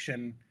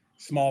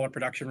smaller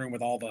production room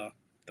with all the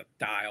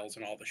dials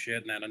and all the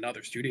shit, and then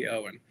another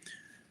studio, and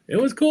it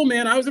was cool,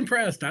 man. I was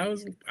impressed. I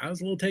was a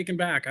little taken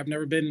back. I've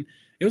never been.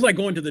 It was like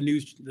going to the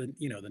news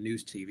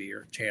TV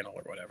or channel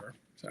or whatever.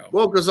 So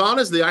well, because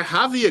honestly, I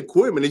have the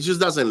equipment. It just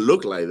doesn't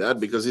look like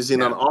that because it's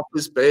in an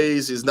office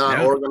space. It's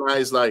not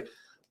organized like.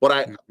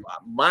 But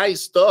my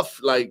stuff,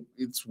 like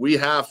we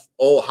have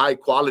all high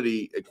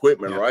quality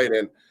equipment, right?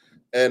 And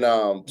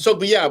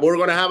but yeah, we're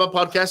gonna have a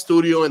podcast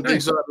studio and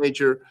things of that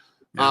nature.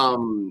 Yeah.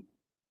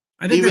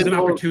 I think there's an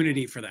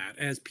opportunity for that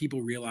as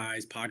people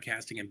realize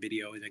podcasting and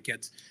video, and it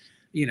gets,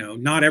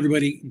 not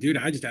everybody. Dude,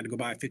 I just had to go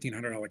buy a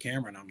 $1,500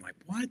 camera, and I'm like,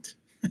 what?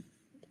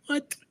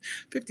 What?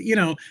 50?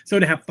 So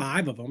to have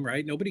 5 of them,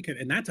 right? Nobody can,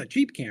 and that's a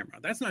cheap camera.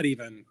 That's not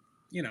even.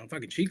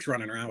 Fucking Cheeks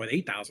running around with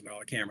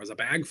 $8,000 cameras, a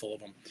bag full of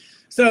them.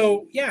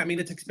 So yeah, I mean,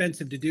 it's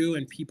expensive to do,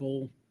 and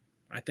people,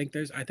 I think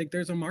there's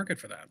a market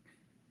for that.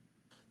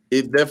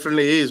 It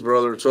definitely is,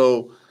 brother.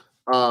 So,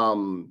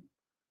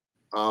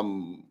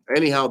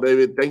 anyhow,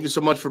 David, thank you so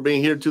much for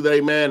being here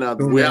today, man.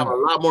 We have a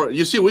lot more.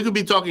 You see, we could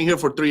be talking here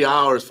for 3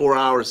 hours, 4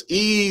 hours,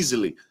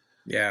 easily.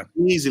 Yeah,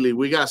 easily.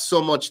 We got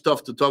so much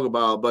stuff to talk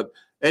about, but.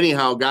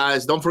 Anyhow,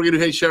 guys, don't forget to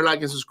hit share,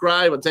 like, and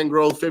subscribe. Attend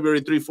Growth February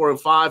 3, 4, and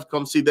 5.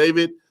 Come see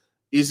David.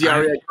 Easy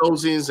area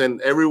closings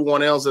and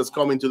everyone else that's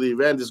coming to the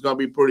event is going to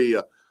be pretty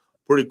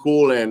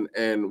cool, and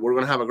we're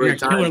going to have a great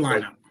time. Killer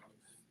lineup.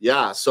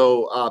 Yeah,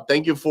 so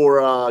thank you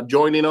for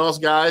joining us,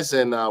 guys,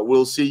 and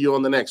we'll see you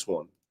on the next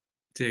one.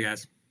 See you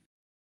guys.